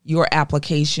send your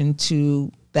application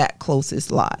to that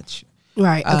closest lodge.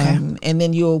 Right. Okay. And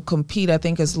then you'll compete, I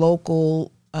think, as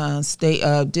local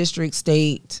district,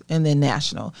 state, and then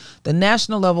national. The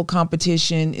national level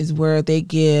competition is where they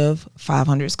give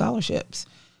 500 scholarships.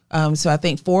 So I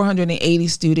think 480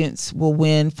 students will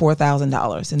win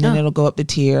 $4,000, and then it'll go up the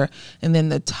tier. And then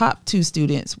the top 2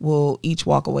 students will each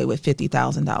walk away with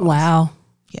 $50,000. Wow.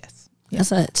 Yes.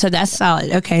 So that's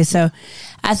solid. Okay. So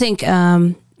I think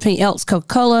Elks,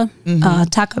 Coca-Cola,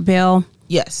 Taco Bell.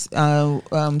 Yes.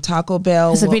 Taco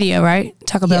Bell. It's a video, right?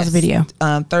 Taco Bell's a video.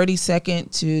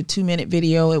 30-second to 2-minute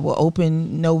video. It will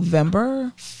open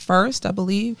November 1st, I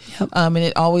believe. Yep. And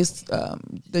it always,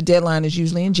 the deadline is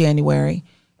usually in January.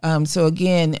 So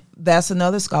again, that's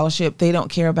another scholarship. They don't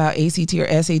care about ACT or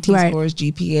SAT scores,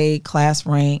 GPA, class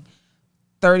rank.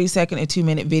 30-second and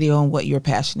 2-minute video on what you're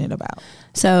passionate about.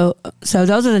 So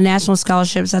those are the national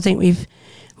scholarships. I think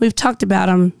we've talked about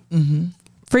them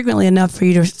frequently enough for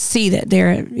you to see that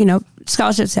they're,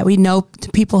 scholarships that we know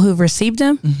the people who've received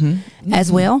them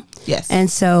as well. Yes. And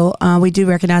so we do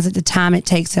recognize at the time it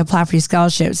takes to apply for these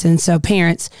scholarships. And so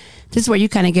parents, this is where you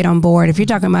kind of get on board. If you're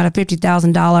talking about a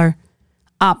 $50,000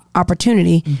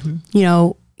 opportunity, you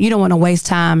don't want to waste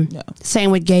time. No. Same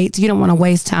with Gates. You don't want to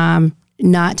waste time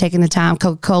not taking the time.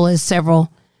 Coca-Cola is several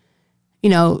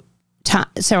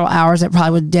hours that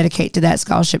probably would dedicate to that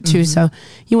scholarship too. So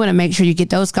you want to make sure you get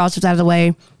those scholarships out of the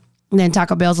way. And then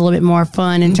Taco Bell's a little bit more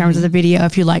fun in terms of the video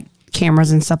if you like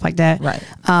cameras and stuff like that. Right.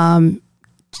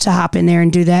 To hop in there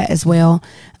and do that as well.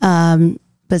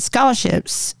 But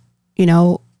scholarships,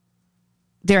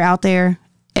 they're out there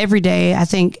every day. I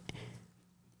think,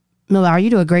 Millar, you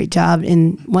do a great job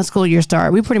in once school year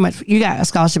start. You got a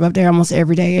scholarship up there almost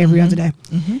every day, every other day.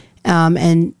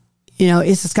 And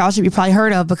it's a scholarship you probably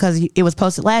heard of because it was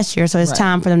posted last year. So it's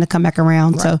time for them to come back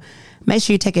around. Right. So make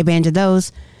sure you take advantage of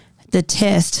those. The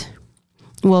test,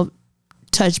 we'll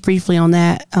touch briefly on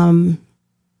that.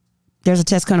 There's a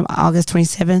test coming up August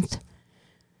 27th.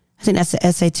 I think that's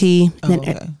the SAT.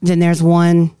 Then there's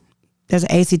there's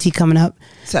an ACT coming up.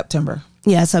 September.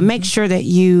 Yeah. So make sure that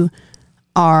you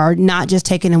are not just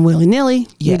taking them willy-nilly. Yes.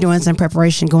 You're doing some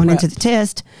preparation going into the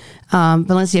test.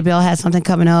 Valencia Bell has something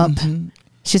coming up.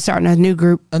 She's starting a new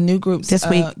group. This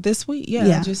week. This week,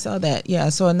 yeah. I just saw that. Yeah,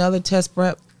 so another test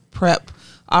prep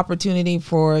opportunity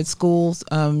for schools.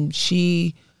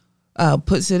 She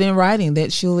puts it in writing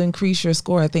that she'll increase your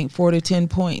score, I think 4 to 10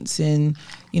 points. And,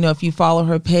 if you follow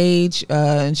her page,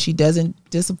 and she doesn't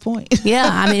disappoint. Yeah,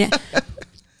 I mean...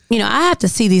 I have to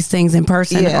see these things in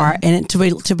person and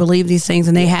to believe these things,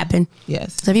 and they happen.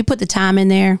 Yes. So if you put the time in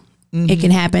there, it can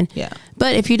happen. Yeah.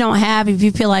 But if you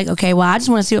feel like, okay, well, I just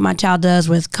want to see what my child does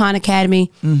with Khan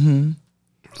Academy,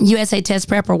 USA Test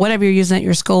Prep, or whatever you're using at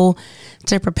your school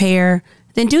to prepare,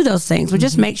 then do those things. But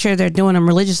just make sure they're doing them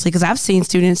religiously, because I've seen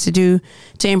students to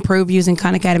improve using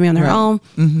Khan Academy on their own,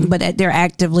 but that they're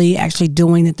actively actually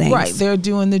doing the things. Right. They're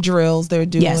doing the drills. They're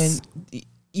doing... Yes.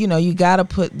 You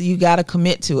gotta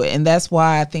commit to it. And that's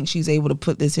why I think she's able to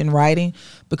put this in writing,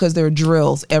 because there are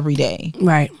drills every day.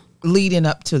 Right. Leading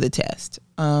up to the test.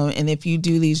 And if you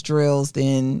do these drills,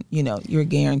 then, you're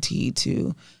guaranteed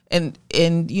to, and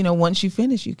once you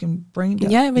finish, you can bring it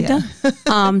up. Yeah, we're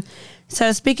done.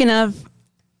 So speaking of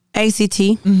ACT,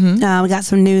 we got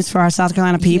some news for our South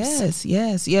Carolina peeps.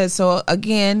 Yes. So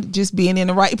again, just being in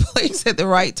the right place at the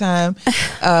right time.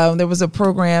 There was a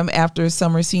program after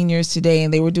summer seniors today,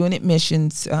 and they were doing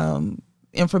admissions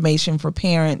information for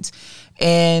parents,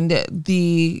 and one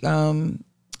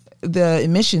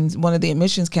of the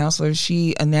admissions counselors,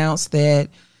 she announced that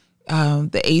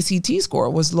the ACT score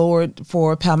was lowered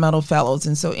for Palmetto Fellows.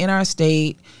 And so in our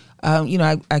state,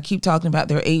 I keep talking about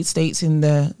there are 8 states in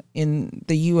the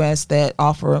U.S. that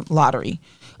offer lottery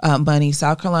money.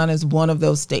 South Carolina is one of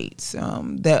those states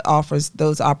that offers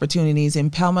those opportunities,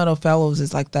 and Palmetto Fellows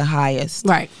is like the highest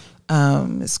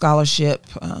scholarship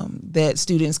that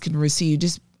students can receive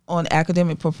just on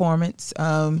academic performance,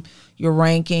 your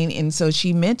ranking. And so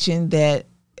she mentioned that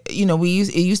it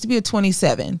used to be a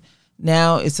 27.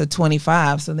 Now it's a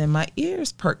 25. So then my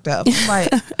ears perked up.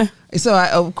 So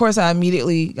I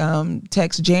immediately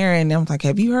text Jaren, and I'm like,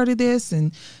 have you heard of this?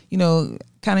 And,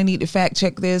 kind of need to fact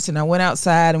check this. And I went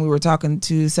outside, and we were talking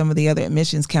to some of the other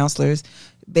admissions counselors.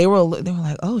 They were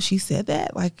like, oh, she said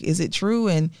that? Like, is it true?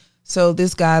 And so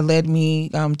this guy led me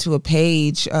to a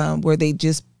page where they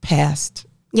just passed.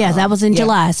 Yeah, that was in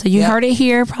July. So you heard it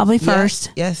here probably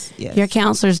first. Yes. Your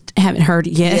counselors haven't heard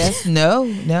it yet. Yes,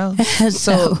 no.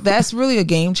 So that's really a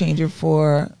game changer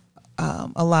for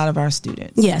a lot of our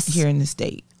students here in the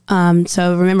state.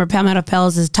 So remember, Palmetto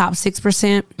Fellows is top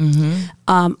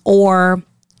 6%. Or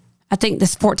I think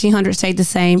this 1,400 stayed the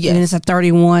same. Yes. And then it's a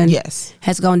 31. Yes.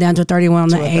 Has gone down to a 31 on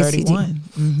the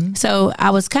ACT. So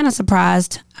I was kind of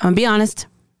surprised. I'm going to be honest.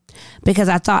 because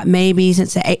I thought maybe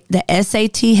since the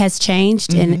SAT has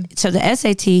changed, and so the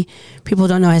SAT, people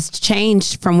don't know, has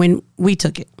changed from when we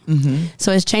took it.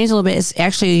 So it's changed a little bit. It's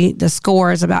actually, the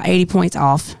score is about 80 points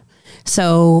off.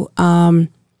 So,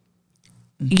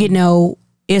 you know,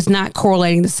 it's not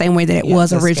correlating the same way that it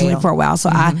was originally for a while. So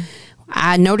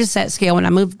I noticed that scale when I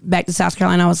moved back to South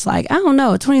Carolina. I was like, I don't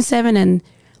know, 27 and,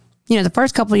 you know, the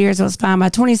first couple of years it was fine. By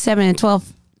 27 and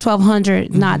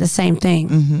 1200, not the same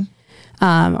thing.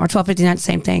 Or 1250, not the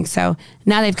same thing. So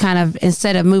now they've kind of,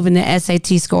 instead of moving the SAT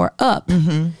score up,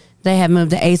 they have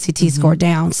moved the ACT score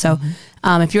down. So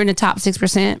if you're in the top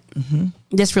 6%,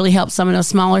 this really helps some of those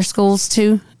smaller schools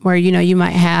too, where, you know, you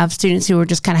might have students who are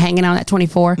just kind of hanging on at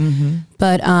 24.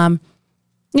 But,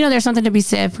 you know, there's something to be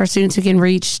said for students who can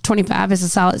reach 25 as a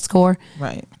solid score.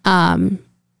 Right.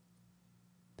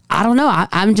 I don't know.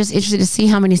 I'm just interested to see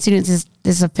how many students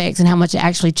this affects and how much it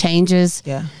actually changes.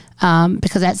 Yeah.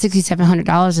 Because that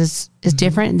 $6,700 is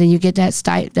different, and then you get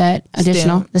that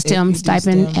additional STEM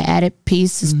stipend added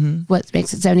piece is what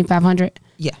makes it $7,500.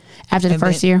 Yeah. After the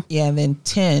first year. Yeah, and then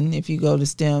 10 if you go to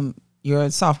STEM your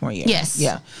sophomore year. Yes.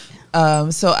 Yeah.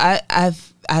 So I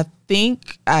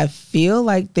feel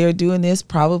like they're doing this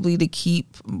probably to keep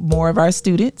more of our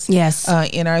students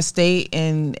in our state.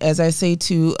 And as I say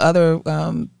to other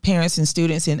parents and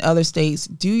students in other states,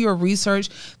 do your research.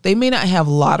 They may not have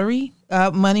lottery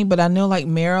money, but I know like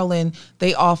Maryland,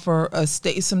 they offer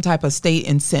some type of state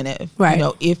incentive, right? You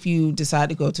know, if you decide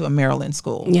to go to a Maryland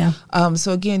school. Yeah.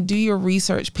 So again, do your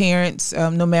research, parents.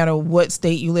 No matter what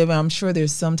state you live in, I'm sure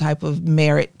there's some type of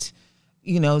merit,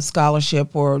 you know,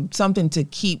 scholarship or something to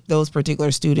keep those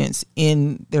particular students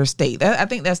in their state. I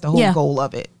think that's the whole goal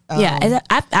of it.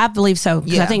 I believe so,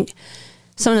 because I think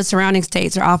some of the surrounding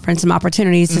states are offering some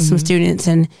opportunities to some students,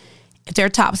 and if they're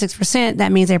top 6%,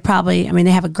 that means they're probably, I mean,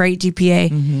 they have a great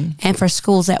GPA, and for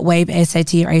schools that waive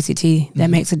SAT or ACT,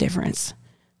 that makes a difference.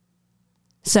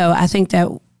 So I think that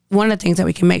one of the things that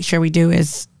we can make sure we do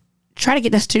is try to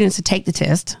get the students to take the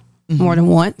test more than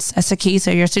once. That's the key. So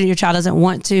your child doesn't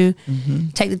want to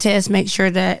take the test, make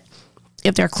sure that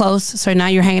if they're close, so now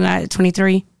you're hanging out at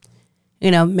 23,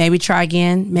 you know, maybe try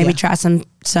again, maybe try some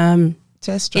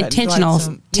test intentional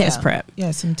test prep. Yeah,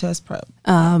 some test prep.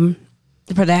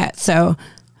 For that. So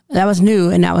that was new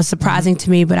and that was surprising to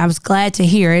me, but I was glad to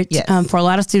hear it for a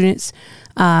lot of students.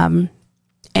 And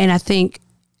I think,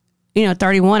 you know,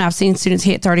 31, I've seen students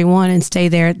hit 31 and stay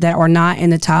there that are not in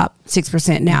the top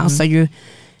 6% now. So you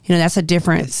know, that's a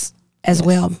difference as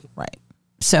well. Right.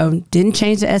 So didn't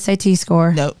change the SAT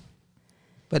score. Nope.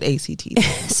 But ACT.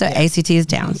 So ACT is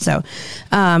down. So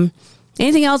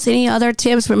anything else, any other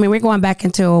tips? I mean, we're going back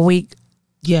into a week.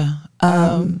 Yeah.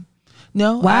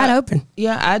 No, wide open.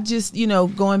 Yeah, I just, you know,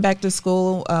 going back to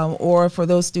school, or for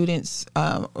those students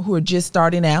who are just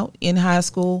starting out in high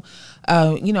school,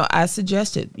 you know, I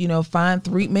suggested, you know,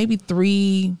 find maybe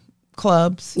three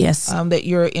clubs that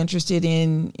you're interested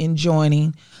in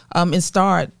joining, and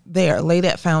start there, lay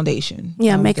that foundation.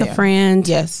 Yeah, make a friend.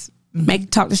 Yes.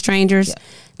 Talk to strangers,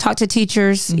 talk to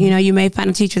teachers. You know, you may find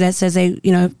a teacher that says they,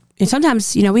 you know, and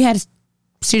sometimes, you know, we had a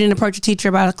student approach a teacher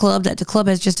about a club that the club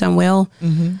has just done well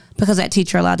because that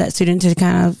teacher allowed that student to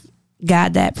kind of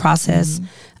guide that process.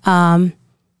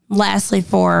 Lastly,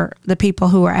 for the people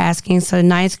who are asking, so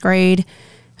 9th grade,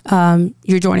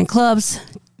 you're joining clubs.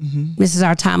 This is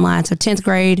our timeline. So 10th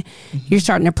grade, you're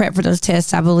starting to prep for those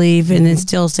tests, I believe, and then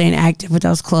still staying active with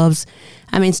those clubs.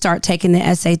 I mean, start taking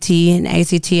the SAT and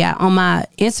ACT. On my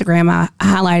Instagram, I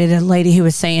highlighted a lady who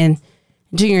was saying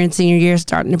junior and senior year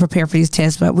starting to prepare for these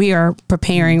tests, but we are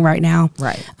preparing right now.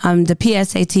 Right. The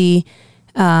PSAT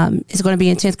is going to be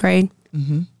in 10th grade.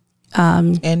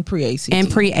 And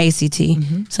pre-ACT.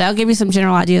 So that'll give you some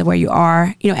general idea of where you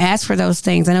are. You know, ask for those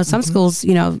things. I know some schools,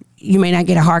 you know, you may not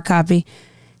get a hard copy.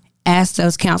 Ask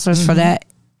those counselors for that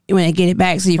when they get it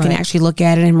back, so you can actually look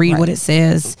at it and read what it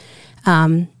says.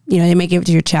 You know, they may give it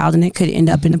to your child and it could end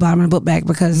up in the bottom of the book bag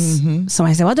because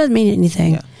somebody said, well, it doesn't mean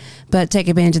anything. But take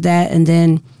advantage of that. And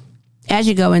then as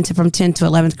you go into from 10th to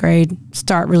 11th grade,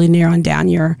 start really narrowing down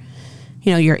your,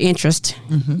 you know, your interest,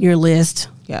 your list.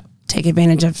 Yeah. Take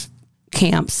advantage of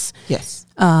camps. Yes.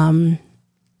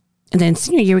 And then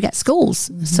senior year, we got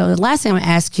schools. So the last thing I'm going to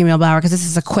ask you, Milbauer, because this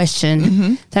is a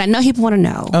question that I know people want to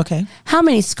know. Okay. How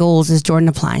many schools is Jordan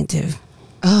applying to?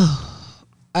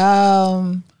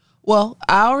 Well,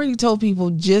 I already told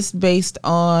people just based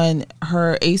on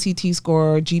her ACT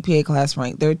score, GPA class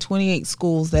rank, there are 28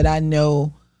 schools that I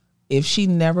know if she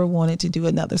never wanted to do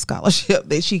another scholarship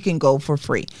that she can go for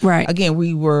free. Right. Again,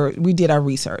 we did our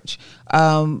research.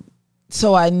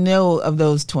 So I know of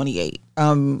those 28.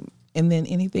 And then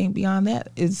anything beyond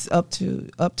that is up to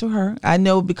her. I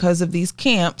know because of these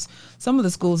camps, some of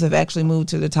the schools have actually moved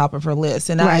to the top of her list.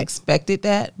 And I expected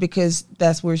that because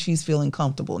that's where she's feeling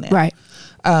comfortable now. Right.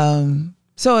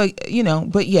 So,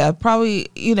 but yeah, probably,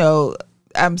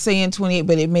 I'm saying 28,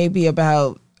 but it may be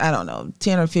about, I don't know,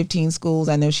 10 or 15 schools.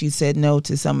 I know she said no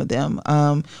to some of them,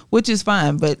 which is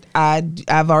fine. But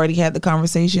I've already had the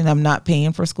conversation. I'm not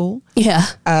paying for school. Yeah.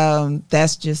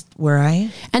 That's just where I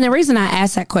am. And the reason I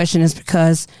asked that question is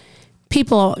because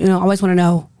people, always want to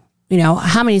know,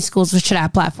 how many schools should I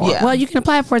apply for? Yeah. Well, you can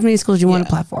apply for as many schools as you want to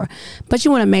apply for. But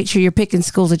you want to make sure you're picking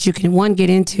schools that you can, one, get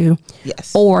into.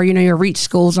 Yes. Or, your reach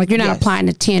schools. Like, you're not applying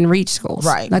to 10 reach schools.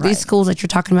 Right. Like, these schools that you're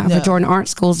talking about for Jordan aren't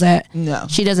schools that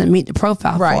she doesn't meet the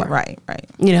profile for. Right.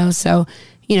 So,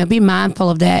 be mindful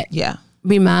of that. Yeah.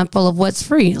 Be mindful of what's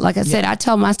free. Like I said, I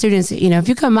tell my students, if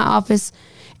you come to my office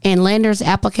and Lander's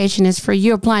application is free,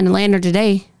 you're applying to Lander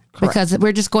today. Correct. Because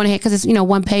we're just going ahead because it's,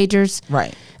 one pagers.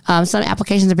 Right. Some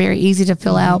applications are very easy to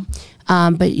fill out.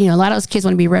 But, a lot of those kids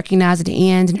want to be recognized at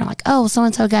the end. And they're like, oh,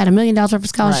 so-and-so got $1 million worth of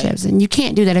scholarships. Right. And you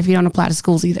can't do that if you don't apply to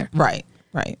schools either. Right.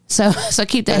 So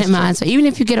keep that in mind. So even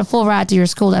if you get a full ride to your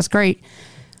school, that's great.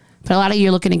 But a lot of you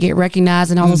are looking to get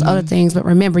recognized and all those other things. But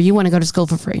remember, you want to go to school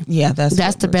for free. Yeah,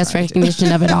 that's the best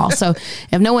recognition of it all. So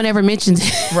if no one ever mentions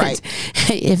it,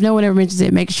 if no one ever mentions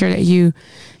it, make sure that you,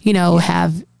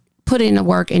 have put in the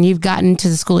work and you've gotten to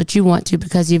the school that you want to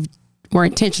because you've were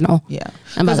intentional. Yeah.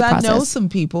 Because I know some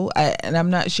people, and I'm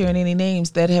not sharing any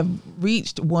names, that have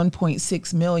reached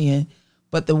 1.6 million,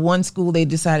 but the one school they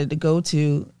decided to go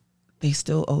to, they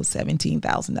still owe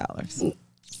 $17,000.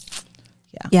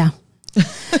 Yeah.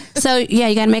 So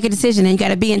you got to make a decision and you got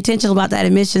to be intentional about that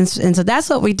admissions. And so that's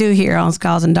what we do here on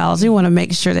Scholars and Dollars. We want to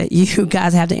make sure that you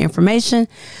guys have the information.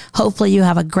 Hopefully you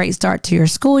have a great start to your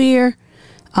school year.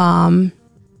 And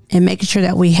making sure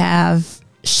that we have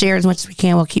shared as much as we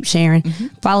can. We'll keep sharing.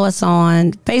 Follow us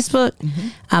on Facebook.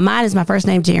 Mine is my first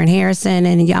name, Jaron Harrison,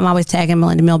 and I'm always tagging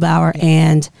Melinda Milbauer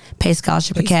and Pace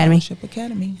Scholarship Academy.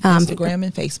 Instagram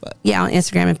and Facebook. Yeah, on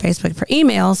Instagram and Facebook. For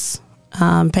emails,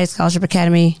 Pace Scholarship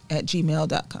Academy at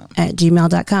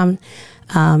gmail.com.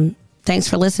 Thanks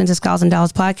for listening to Scholars and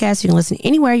Dollars podcast. You can listen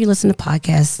anywhere you listen to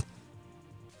podcasts.